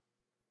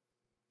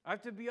 I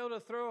have to be able to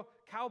throw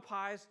cow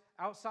pies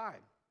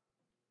outside.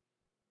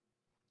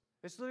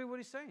 That's literally what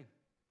he's saying.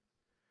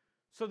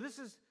 So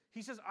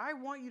he says, I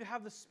want you to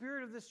have the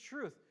spirit of this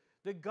truth,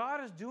 that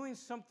God is doing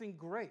something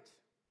great.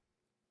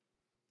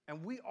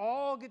 And we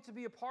all get to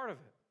be a part of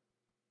it.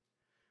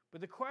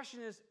 But the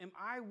question is, am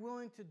I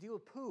willing to deal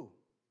with poo?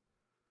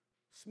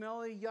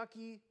 Smelly,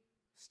 yucky,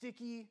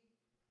 sticky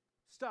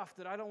stuff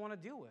that I don't want to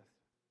deal with.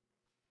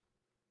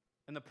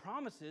 And the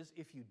promise is,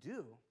 if you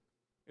do,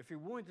 if you're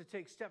willing to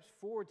take steps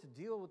forward to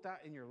deal with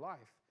that in your life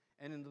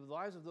and in the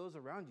lives of those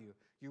around you,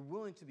 you're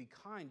willing to be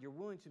kind, you're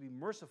willing to be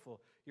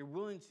merciful, you're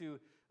willing to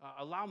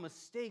allow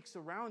mistakes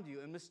around you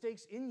and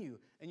mistakes in you,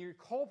 and you're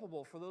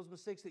culpable for those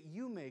mistakes that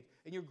you make,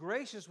 and you're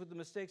gracious with the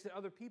mistakes that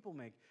other people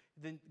make,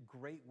 then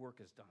great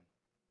work is done.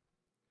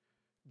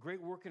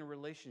 Great work in a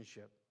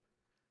relationship.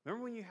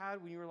 Remember when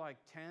you were like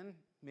 10,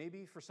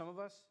 maybe for some of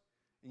us,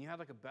 and you had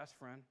like a best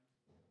friend,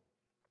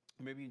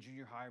 or maybe in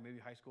junior high or maybe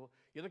high school,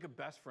 you had like a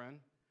best friend,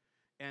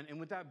 and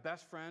with that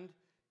best friend,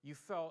 you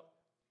felt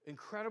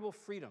incredible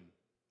freedom,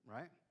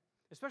 right?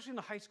 Especially in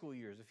the high school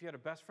years, if you had a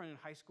best friend in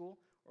high school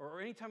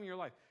or any time in your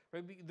life.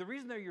 Right? The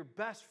reason they're your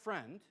best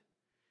friend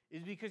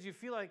is because you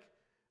feel like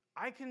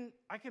I can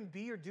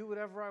be or do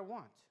whatever I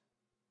want,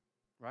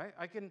 right?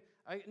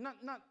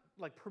 Not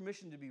like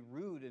permission to be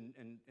rude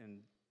and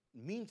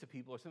mean to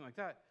people or something like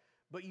that,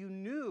 but you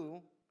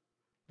knew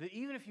that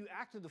even if you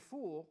acted the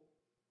fool,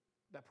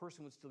 that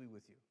person would still be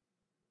with you.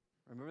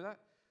 Remember that?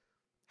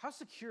 How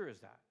secure is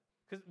that?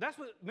 Because that's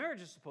what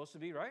marriage is supposed to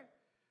be, right?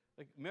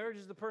 Like marriage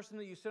is the person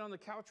that you sit on the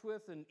couch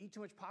with and eat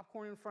too much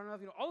popcorn in front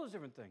of, all those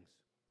different things.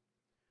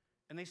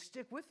 And they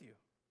stick with you.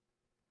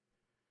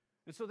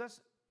 And so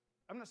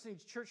I'm not saying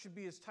church should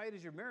be as tight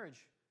as your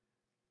marriage,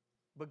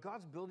 but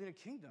God's building a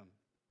kingdom,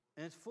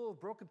 and it's full of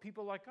broken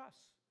people like us.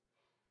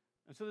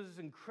 And so there's this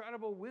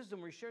incredible wisdom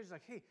where he shares, he's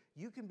like, hey,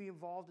 you can be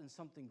involved in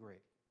something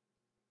great.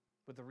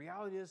 But the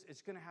reality is,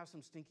 it's going to have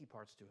some stinky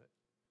parts to it.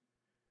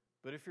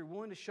 But if you're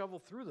willing to shovel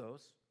through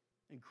those,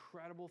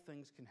 incredible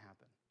things can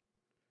happen.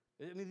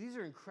 I mean, these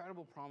are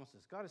incredible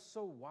promises. God is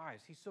so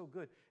wise. He's so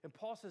good. And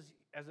Paul says,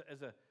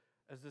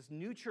 as this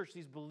new church,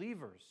 these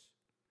believers,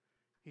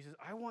 he says,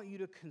 I want you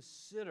to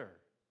consider.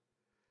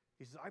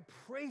 He says, I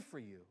pray for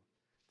you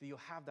that you'll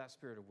have that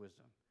spirit of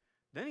wisdom.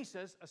 Then he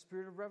says, a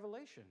spirit of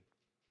revelation.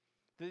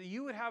 That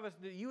you would have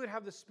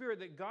the spirit,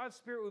 that God's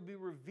spirit would be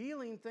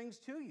revealing things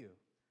to you.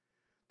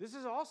 This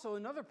is also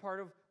another part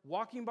of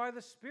walking by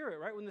the Spirit,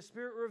 right? When the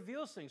Spirit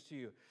reveals things to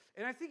you.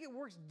 And I think it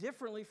works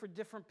differently for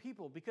different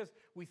people because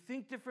we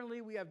think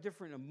differently, we have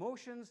different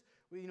emotions.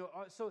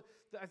 So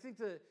I think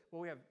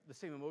we have the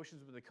same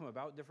emotions, but they come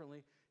about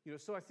differently.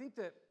 So I think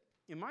that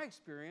in my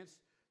experience,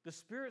 the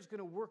Spirit's going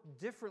to work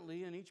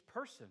differently in each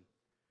person.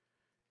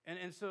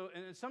 And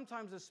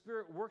sometimes the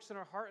Spirit works in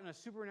our heart in a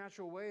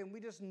supernatural way, and we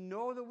just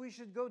know that we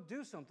should go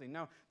do something.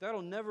 Now,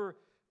 that'll never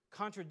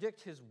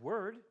contradict His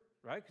Word,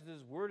 right? Because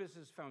His Word is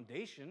His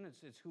foundation.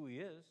 It's who He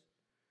is.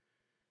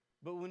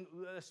 But when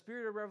a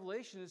spirit of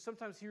revelation is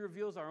sometimes He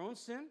reveals our own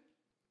sin.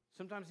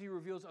 Sometimes He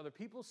reveals other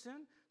people's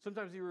sin.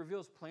 Sometimes He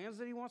reveals plans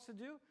that He wants to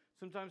do.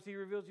 Sometimes He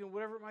reveals,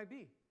 whatever it might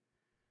be.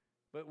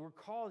 But we're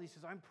called, he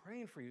says, I'm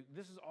praying for you.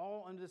 This is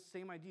all under the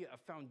same idea, a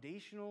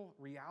foundational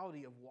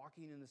reality of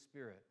walking in the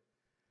Spirit.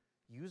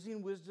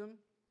 Using wisdom,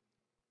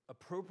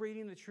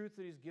 appropriating the truth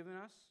that he's given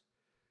us,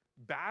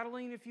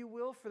 battling, if you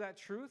will, for that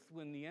truth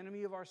when the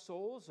enemy of our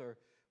souls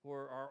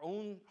or our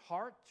own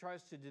heart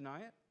tries to deny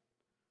it.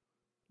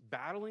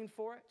 Battling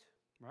for it,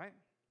 right?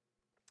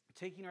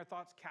 Taking our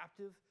thoughts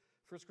captive,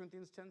 1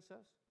 Corinthians 10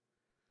 says.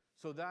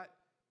 So that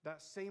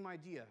same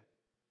idea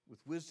with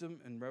wisdom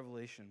and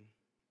revelation.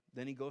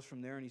 Then he goes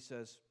from there and he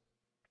says,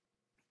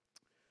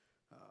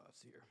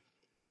 let's see here.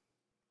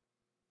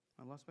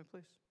 I lost my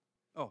place.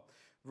 Oh,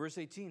 verse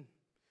 18.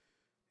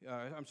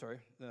 I'm sorry,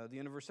 the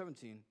end of verse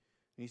 17. And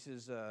he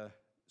says,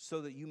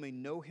 so that you may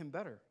know him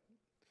better.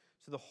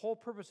 So the whole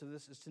purpose of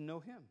this is to know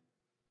him.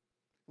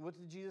 What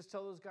did Jesus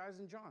tell those guys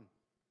in John?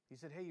 He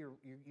said, hey, you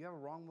have a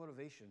wrong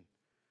motivation. And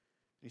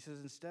he says,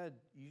 instead,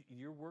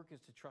 your work is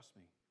to trust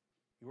me.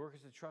 Your work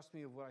is to trust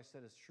me of what I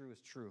said is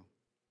true.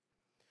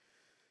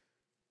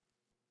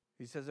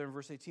 He says there in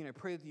verse 18, I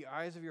pray that the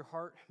eyes of your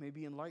heart may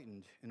be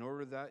enlightened in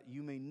order that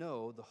you may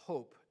know the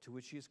hope to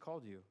which he has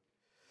called you.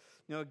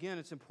 Now, again,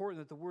 it's important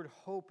that the word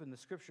hope in the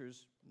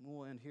Scriptures,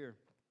 we'll end here,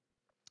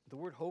 the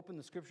word hope in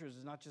the Scriptures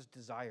is not just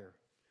desire.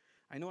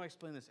 I know I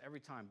explain this every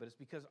time, but it's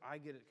because I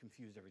get it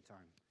confused every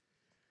time.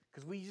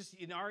 Because we just,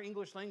 in our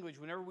English language,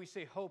 whenever we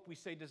say hope, we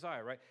say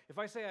desire, right? If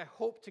I say I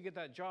hope to get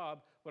that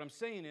job, what I'm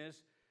saying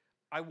is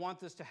I want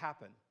this to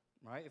happen,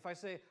 right? If I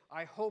say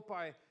I hope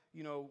I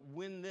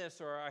win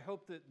this, or I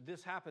hope that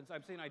this happens,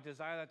 I'm saying I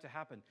desire that to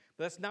happen.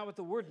 But that's not what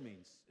the word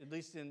means, at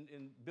least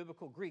in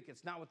biblical Greek.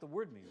 It's not what the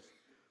word means.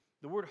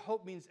 The word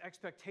hope means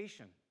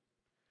expectation.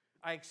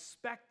 I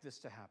expect this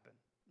to happen.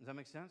 Does that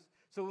make sense?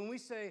 So when we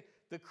say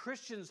the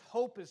Christian's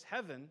hope is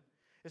heaven,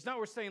 it's not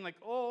we're saying like,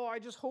 oh, I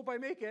just hope I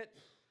make it.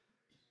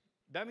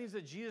 That means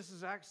that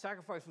Jesus'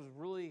 sacrifice was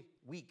really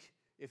weak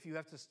if you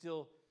have to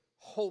still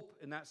hope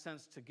in that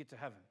sense to get to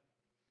heaven.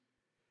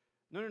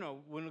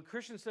 No. When a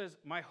Christian says,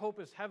 my hope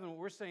is heaven, what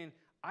we're saying,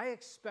 I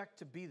expect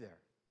to be there.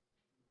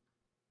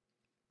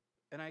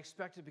 And I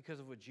expect it because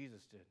of what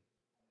Jesus did.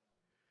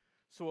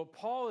 So what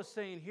Paul is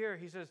saying here,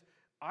 he says,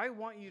 I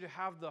want you to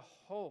have the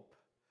hope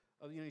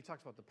of, he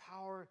talks about the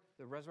power,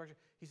 the resurrection.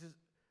 He says,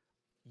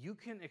 you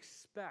can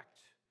expect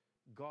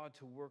God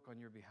to work on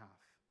your behalf.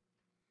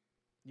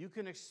 You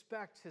can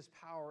expect his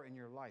power in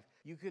your life.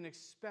 You can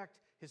expect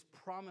his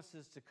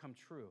promises to come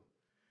true.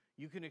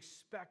 You can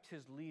expect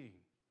his leading.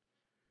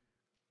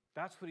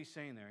 That's what he's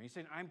saying there. He's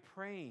saying, I'm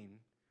praying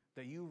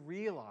that you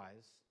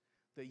realize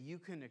that you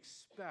can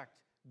expect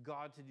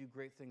God to do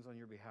great things on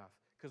your behalf.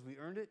 Because we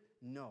earned it?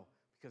 No,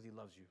 because he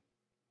loves you.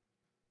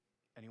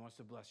 And he wants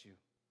to bless you.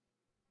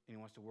 And he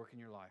wants to work in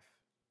your life.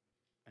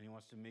 And he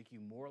wants to make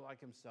you more like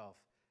himself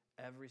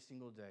every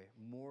single day.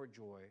 More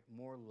joy,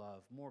 more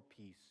love, more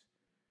peace,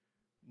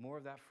 more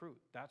of that fruit.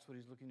 That's what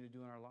he's looking to do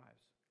in our lives.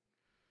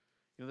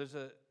 There's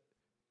a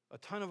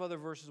ton of other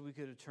verses we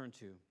could have turned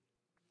to.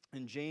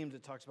 In James,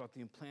 it talks about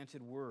the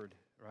implanted word,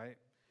 right?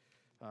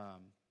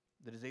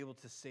 That is able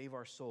to save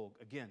our soul.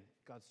 Again,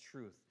 God's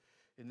truth.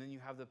 And then you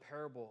have the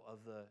parable of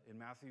in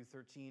Matthew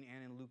 13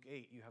 and in Luke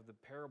 8, you have the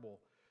parable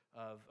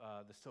of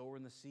the sower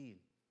and the seed.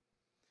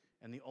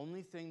 And the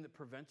only thing that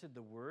prevented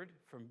the word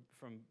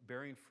from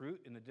bearing fruit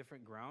in the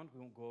different ground,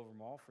 we won't go over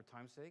them all for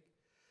time's sake,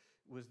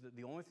 was that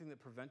the only thing that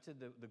prevented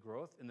the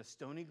growth in the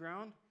stony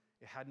ground,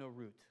 it had no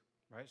root,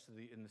 right? So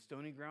in the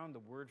stony ground, the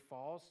word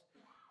falls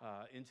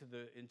into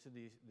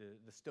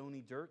the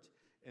stony dirt,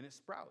 and it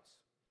sprouts.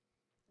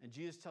 And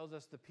Jesus tells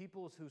us the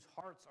people whose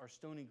hearts are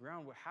stony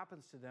ground, what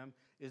happens to them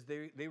is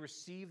they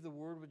receive the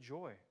word with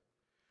joy.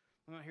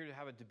 I'm not here to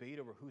have a debate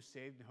over who's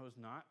saved and who's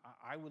not.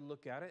 I would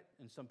look at it,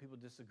 and some people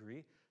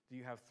disagree, that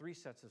you have 3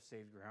 sets of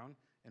saved ground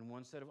and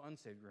 1 set of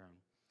unsaved ground.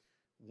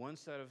 One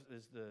set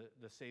is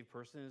the saved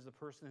person is the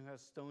person who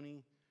has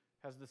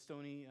the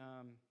stony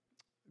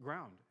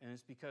ground. And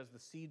it's because the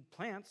seed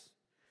plants,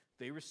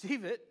 they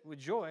receive it with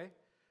joy,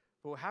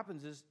 but what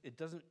happens is it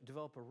doesn't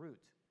develop a root.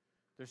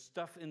 There's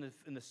stuff in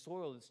the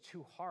soil that's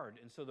too hard,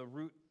 and so the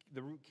root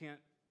can't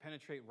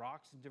penetrate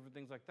rocks and different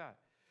things like that.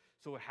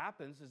 So what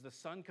happens is the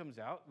sun comes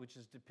out, which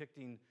is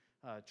depicting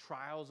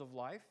trials of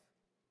life,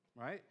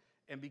 right?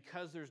 And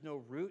because there's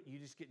no root, you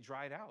just get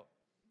dried out.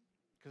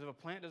 Because if a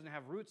plant doesn't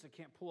have roots, it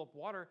can't pull up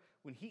water.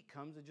 When heat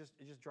comes, it just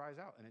dries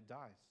out and it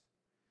dies.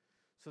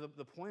 So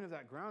the point of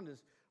that ground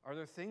is, are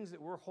there things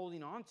that we're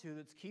holding on to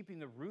that's keeping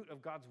the root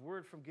of God's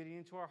word from getting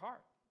into our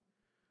heart?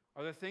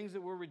 Are there things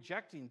that we're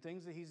rejecting,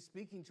 things that he's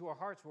speaking to our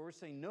hearts where we're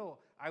saying, no,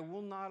 I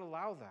will not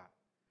allow that.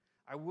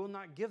 I will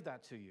not give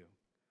that to you.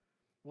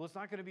 Well, it's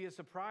not going to be a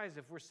surprise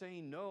if we're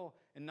saying no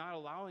and not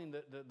allowing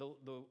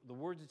the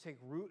word to take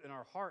root in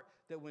our heart,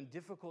 that when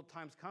difficult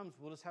times comes,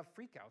 we'll just have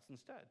freakouts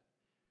instead.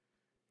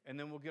 And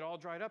then we'll get all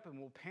dried up and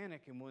we'll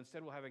panic, and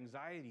instead we'll have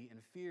anxiety and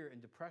fear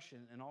and depression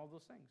and all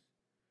those things.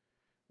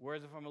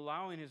 Whereas if I'm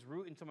allowing his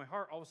root into my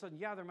heart, all of a sudden,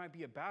 yeah, there might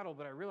be a battle,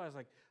 but I realize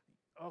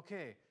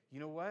okay, you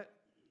know what?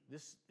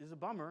 This is a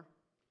bummer,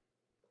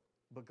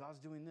 but God's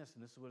doing this,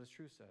 and this is what his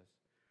truth says.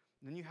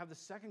 And then you have the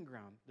second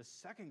ground. The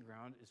second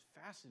ground is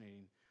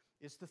fascinating.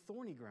 It's the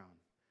thorny ground.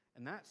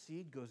 And that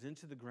seed goes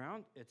into the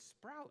ground, it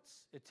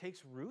sprouts, it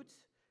takes root,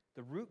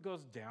 the root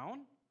goes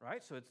down,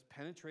 right? So it's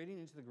penetrating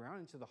into the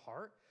ground, into the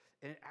heart,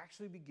 and it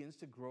actually begins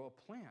to grow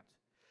a plant.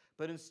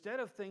 But instead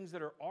of things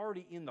that are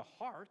already in the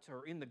heart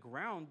or in the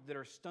ground that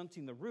are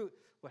stunting the root,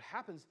 what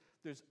happens,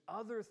 there's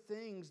other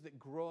things that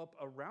grow up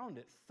around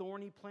it,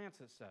 thorny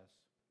plants, it says.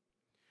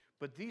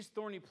 But these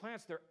thorny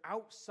plants, they're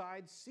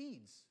outside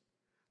seeds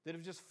that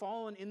have just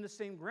fallen in the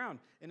same ground.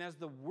 And as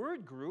the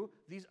word grew,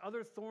 these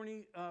other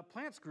thorny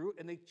plants grew,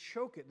 and they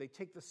choke it. They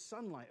take the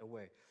sunlight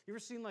away. You ever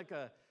seen like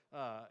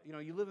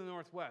you live in the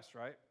Northwest,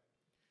 right?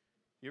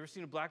 You ever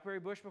seen a blackberry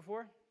bush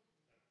before?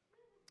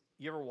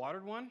 You ever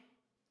watered one?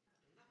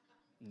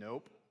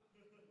 Nope.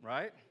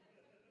 Right?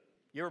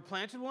 You ever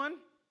planted one?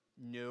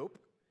 Nope.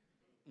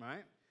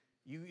 Right?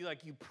 You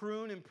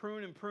prune and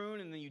prune and prune,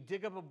 and then you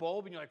dig up a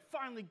bulb, and you're like,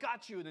 finally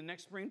got you. And the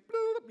next spring,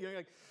 bloop, you're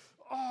like,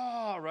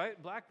 oh,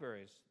 right?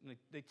 Blackberries. And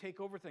they take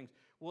over things.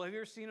 Well, have you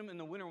ever seen them in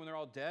the winter when they're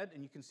all dead,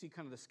 and you can see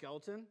kind of the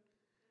skeleton?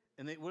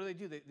 And what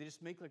do? They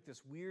just make like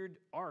this weird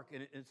arc,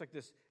 and it's like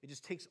this, it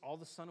just takes all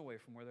the sun away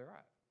from where they're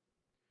at.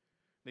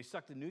 They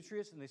suck the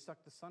nutrients, and they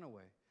suck the sun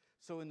away.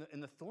 So in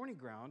the thorny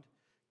ground,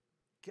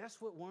 guess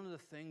what one of the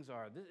things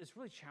are? It's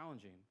really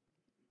challenging.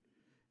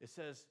 It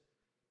says,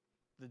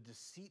 the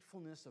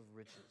deceitfulness of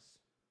riches.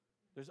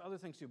 There's other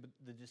things too, but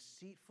the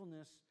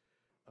deceitfulness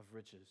of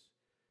riches.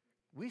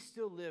 We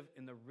still live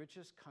in the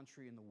richest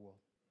country in the world.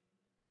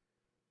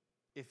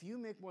 If you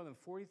make more than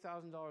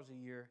 $40,000 a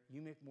year,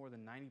 you make more than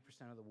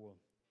 90% of the world.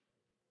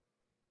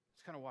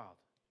 It's kind of wild.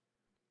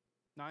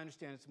 Now, I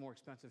understand it's more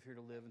expensive here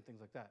to live and things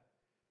like that.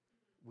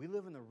 We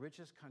live in the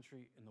richest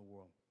country in the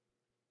world.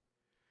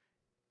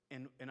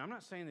 And I'm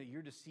not saying that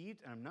you're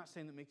deceived, and I'm not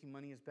saying that making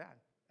money is bad.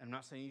 And I'm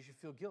not saying you should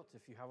feel guilt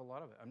if you have a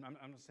lot of it. I'm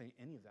not saying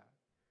any of that.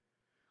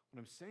 What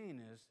I'm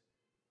saying is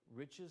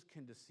riches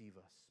can deceive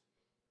us.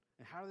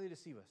 And how do they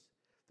deceive us?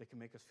 They can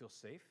make us feel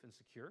safe and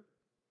secure,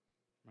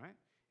 right?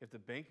 If the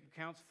bank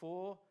account's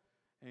full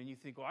and you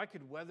think, well, I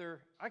can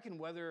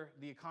weather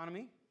the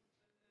economy,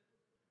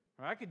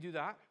 or I could do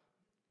that.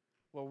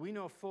 Well, we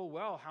know full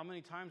well how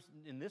many times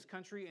in this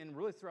country and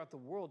really throughout the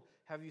world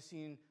have you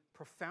seen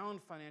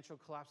profound financial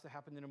collapse that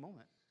happened in a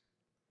moment.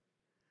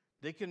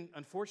 They can,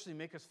 unfortunately,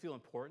 make us feel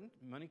important.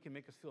 Money can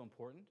make us feel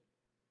important.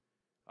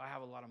 I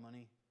have a lot of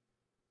money.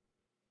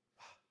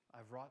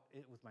 I've wrought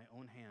it with my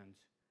own hands.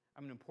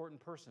 I'm an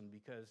important person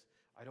because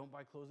I don't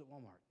buy clothes at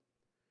Walmart.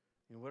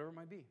 Whatever it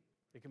might be.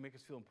 It can make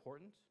us feel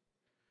important.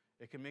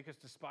 It can make us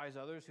despise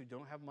others who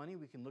don't have money.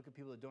 We can look at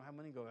people that don't have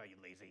money and go, oh, you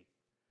lazy.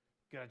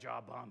 Get a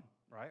job, bum,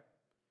 right?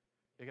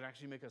 It can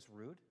actually make us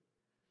rude.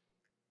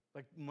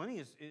 Like money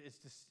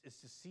it's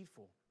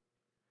deceitful.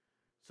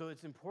 So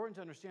it's important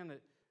to understand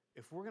that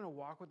if we're going to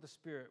walk with the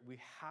Spirit, we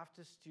have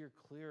to steer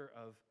clear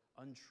of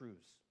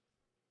untruths.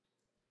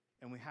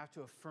 And we have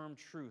to affirm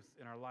truth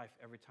in our life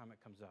every time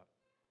it comes up.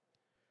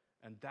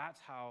 And that's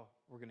how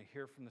we're going to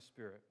hear from the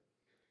Spirit.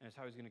 And it's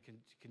how He's going to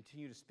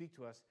continue to speak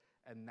to us.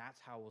 And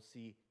that's how we'll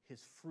see His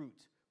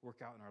fruit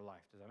work out in our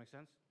life. Does that make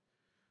sense?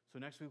 So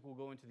next week we'll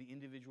go into the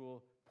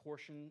individual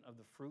portion of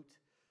the fruit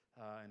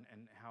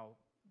and how,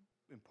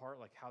 in part,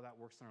 like how that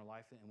works in our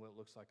life and what it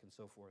looks like and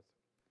so forth.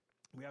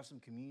 We have some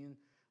communion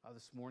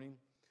this morning.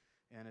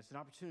 And it's an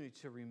opportunity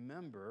to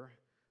remember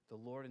the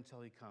Lord until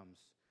He comes.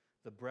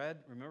 The bread,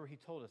 remember He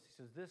told us,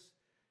 He says,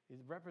 it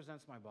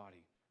represents my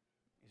body.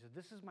 He said,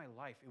 this is my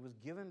life. It was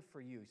given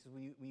for you. He says,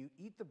 when you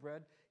eat the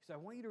bread, He said, I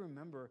want you to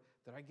remember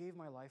that I gave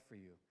my life for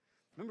you.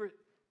 Remember,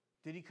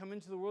 did He come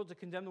into the world to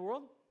condemn the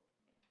world?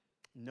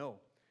 No.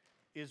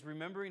 Is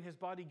remembering His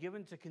body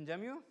given to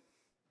condemn you?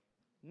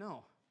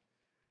 No.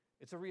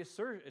 It's a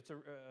reassurance.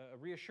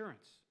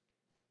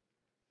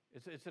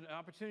 It's an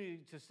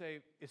opportunity to say,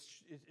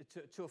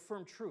 to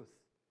affirm truth.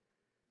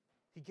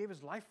 He gave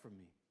His life for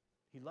me.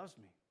 He loves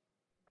me.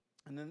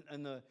 And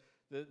then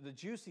the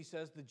juice, He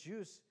says, the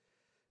juice,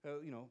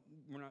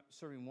 we're not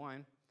serving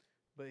wine,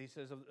 but He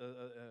says,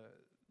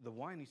 the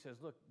wine, He says,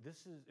 look,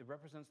 it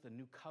represents the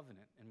new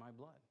covenant in my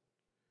blood.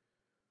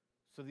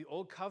 So the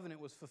old covenant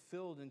was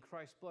fulfilled in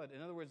Christ's blood.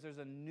 In other words, there's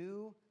a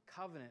new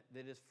covenant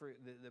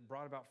that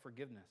brought about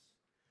forgiveness.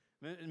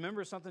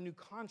 Remember, it's not the new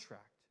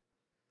contract.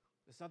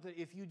 It's not that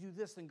if you do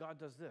this, then God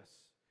does this.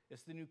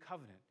 It's the new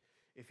covenant.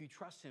 If you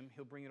trust Him,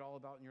 He'll bring it all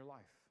about in your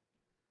life.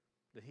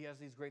 That He has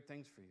these great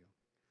things for you.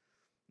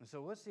 And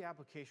so what's the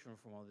application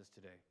from all this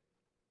today?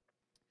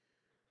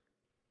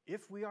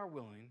 If we are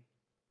willing,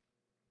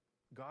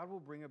 God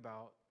will bring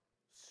about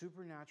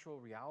supernatural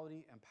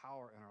reality and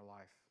power in our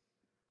life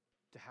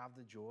to have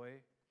the joy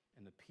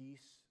and the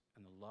peace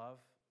and the love,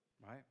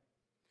 right?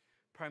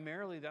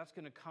 Primarily, that's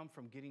going to come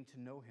from getting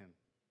to know Him,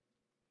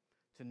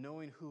 to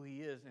knowing who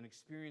He is and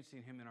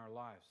experiencing Him in our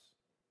lives.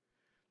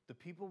 The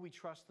people we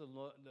trust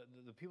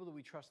the people that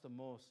we trust the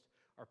most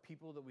are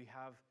people that we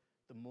have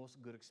the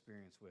most good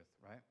experience with,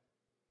 right?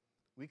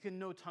 We can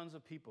know tons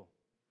of people,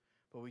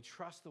 but we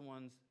trust the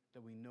ones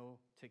that we know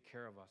take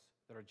care of us,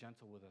 that are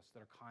gentle with us, that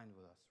are kind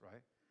with us,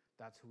 right?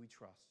 That's who we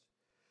trust.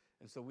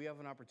 And so we have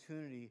an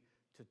opportunity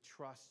to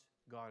trust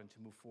God and to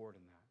move forward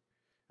in that.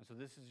 And so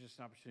this is just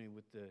an opportunity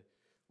with the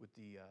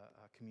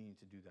communion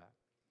to do that.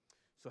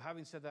 So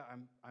having said that,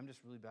 I'm just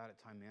really bad at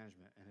time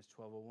management, and it's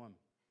 12:01.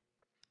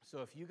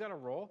 So if you got to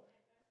roll,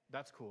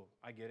 that's cool.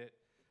 I get it.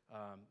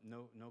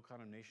 No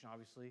condemnation,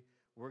 obviously.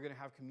 We're going to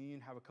have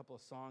communion, have a couple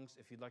of songs.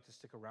 If you'd like to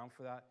stick around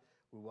for that,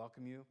 we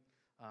welcome you.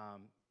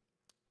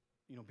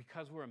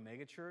 Because we're a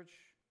mega church,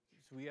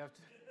 so we have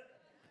to.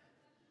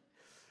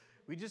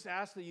 We just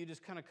ask that you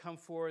just kind of come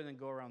forward and then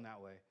go around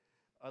that way.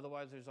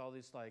 Otherwise, there's all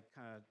these kind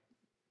of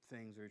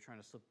things where you're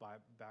trying to slip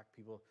back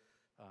people.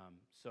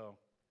 So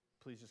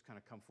please just kind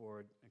of come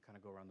forward and kind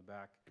of go around the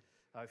back.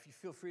 If you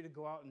feel free to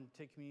go out and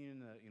take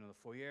communion in the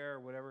foyer or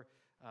whatever,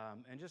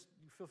 and just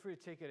feel free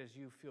to take it as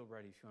you feel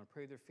ready. If you want to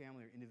pray with your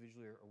family or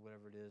individually or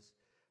whatever it is,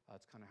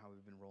 it's kind of how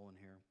we've been rolling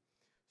here.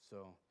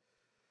 So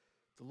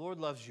the Lord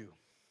loves you.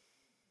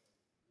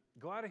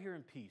 Go out of here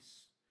in peace.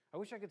 I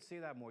wish I could say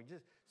that more.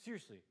 Just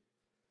seriously,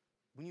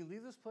 when you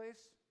leave this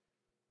place,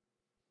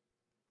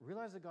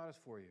 realize that God is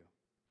for you.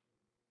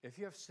 If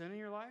you have sin in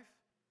your life,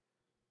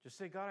 just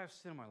say, God, I have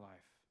sin in my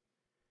life.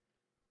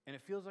 And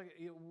it feels like,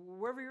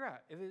 wherever you're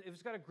at, if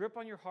it's got a grip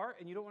on your heart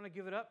and you don't want to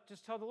give it up,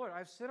 just tell the Lord, I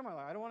have sin in my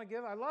life. I don't want to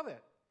give it. I love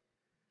it.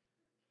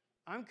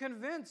 I'm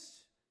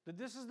convinced that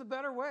this is the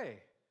better way.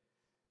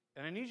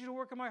 And I need you to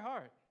work in my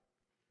heart.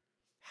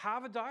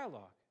 Have a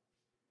dialogue.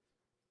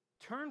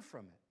 Turn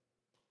from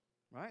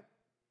it. Right?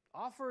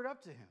 Offer it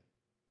up to Him.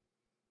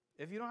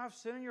 If you don't have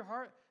sin in your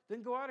heart,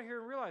 then go out of here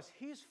and realize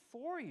He's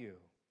for you.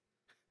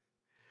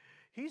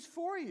 He's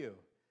for you.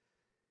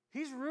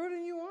 He's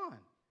rooting you on.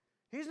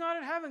 He's not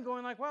in heaven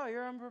going like, wow,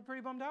 I'm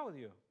pretty bummed out with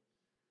you.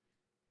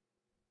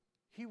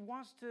 He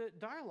wants to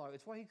dialogue.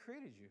 It's why He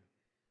created you.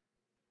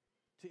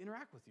 To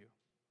interact with you.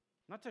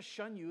 Not to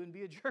shun you and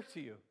be a jerk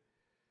to you.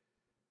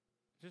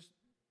 Just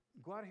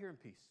go out of here in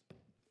peace.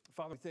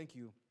 Father, thank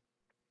you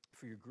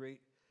for your great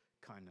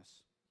kindness.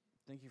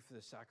 Thank you for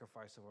the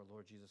sacrifice of our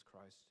Lord Jesus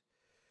Christ.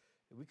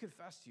 We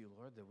confess to you,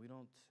 Lord, that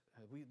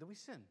that we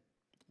sin.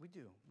 We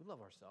do. We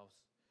love ourselves.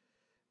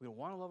 We don't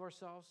want to love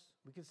ourselves.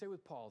 We can say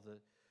with Paul that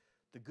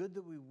the good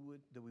that we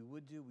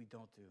would do, we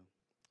don't do.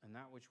 And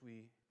that which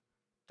we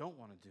don't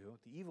want to do,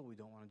 the evil we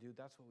don't want to do,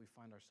 that's what we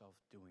find ourselves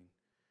doing.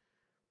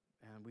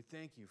 And we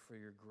thank you for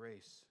your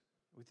grace.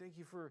 We thank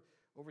you for,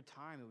 over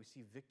time, that we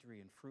see victory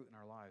and fruit in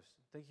our lives.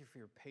 Thank you for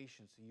your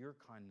patience and your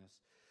kindness,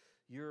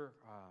 your,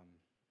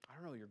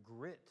 your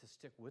grit to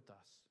stick with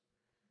us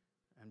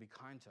and be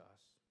kind to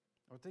us.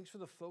 Lord, thanks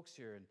for the folks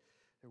here, and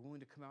they're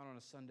willing to come out on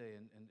a Sunday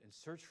and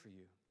search for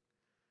you.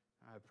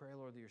 I pray,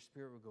 Lord, that your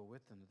Spirit would go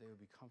with them, that they would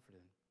be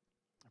comforted.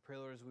 I pray,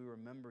 Lord, as we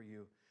remember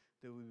you,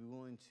 that we would be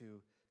willing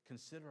to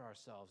consider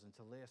ourselves and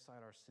to lay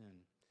aside our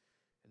sin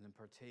and then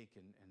partake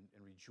and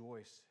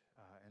rejoice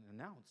and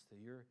announce that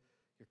you're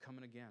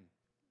coming again.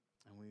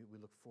 And we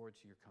look forward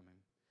to your coming.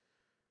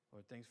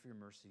 Lord, thanks for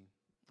your mercy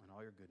and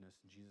all your goodness.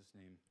 In Jesus'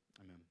 name,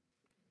 amen.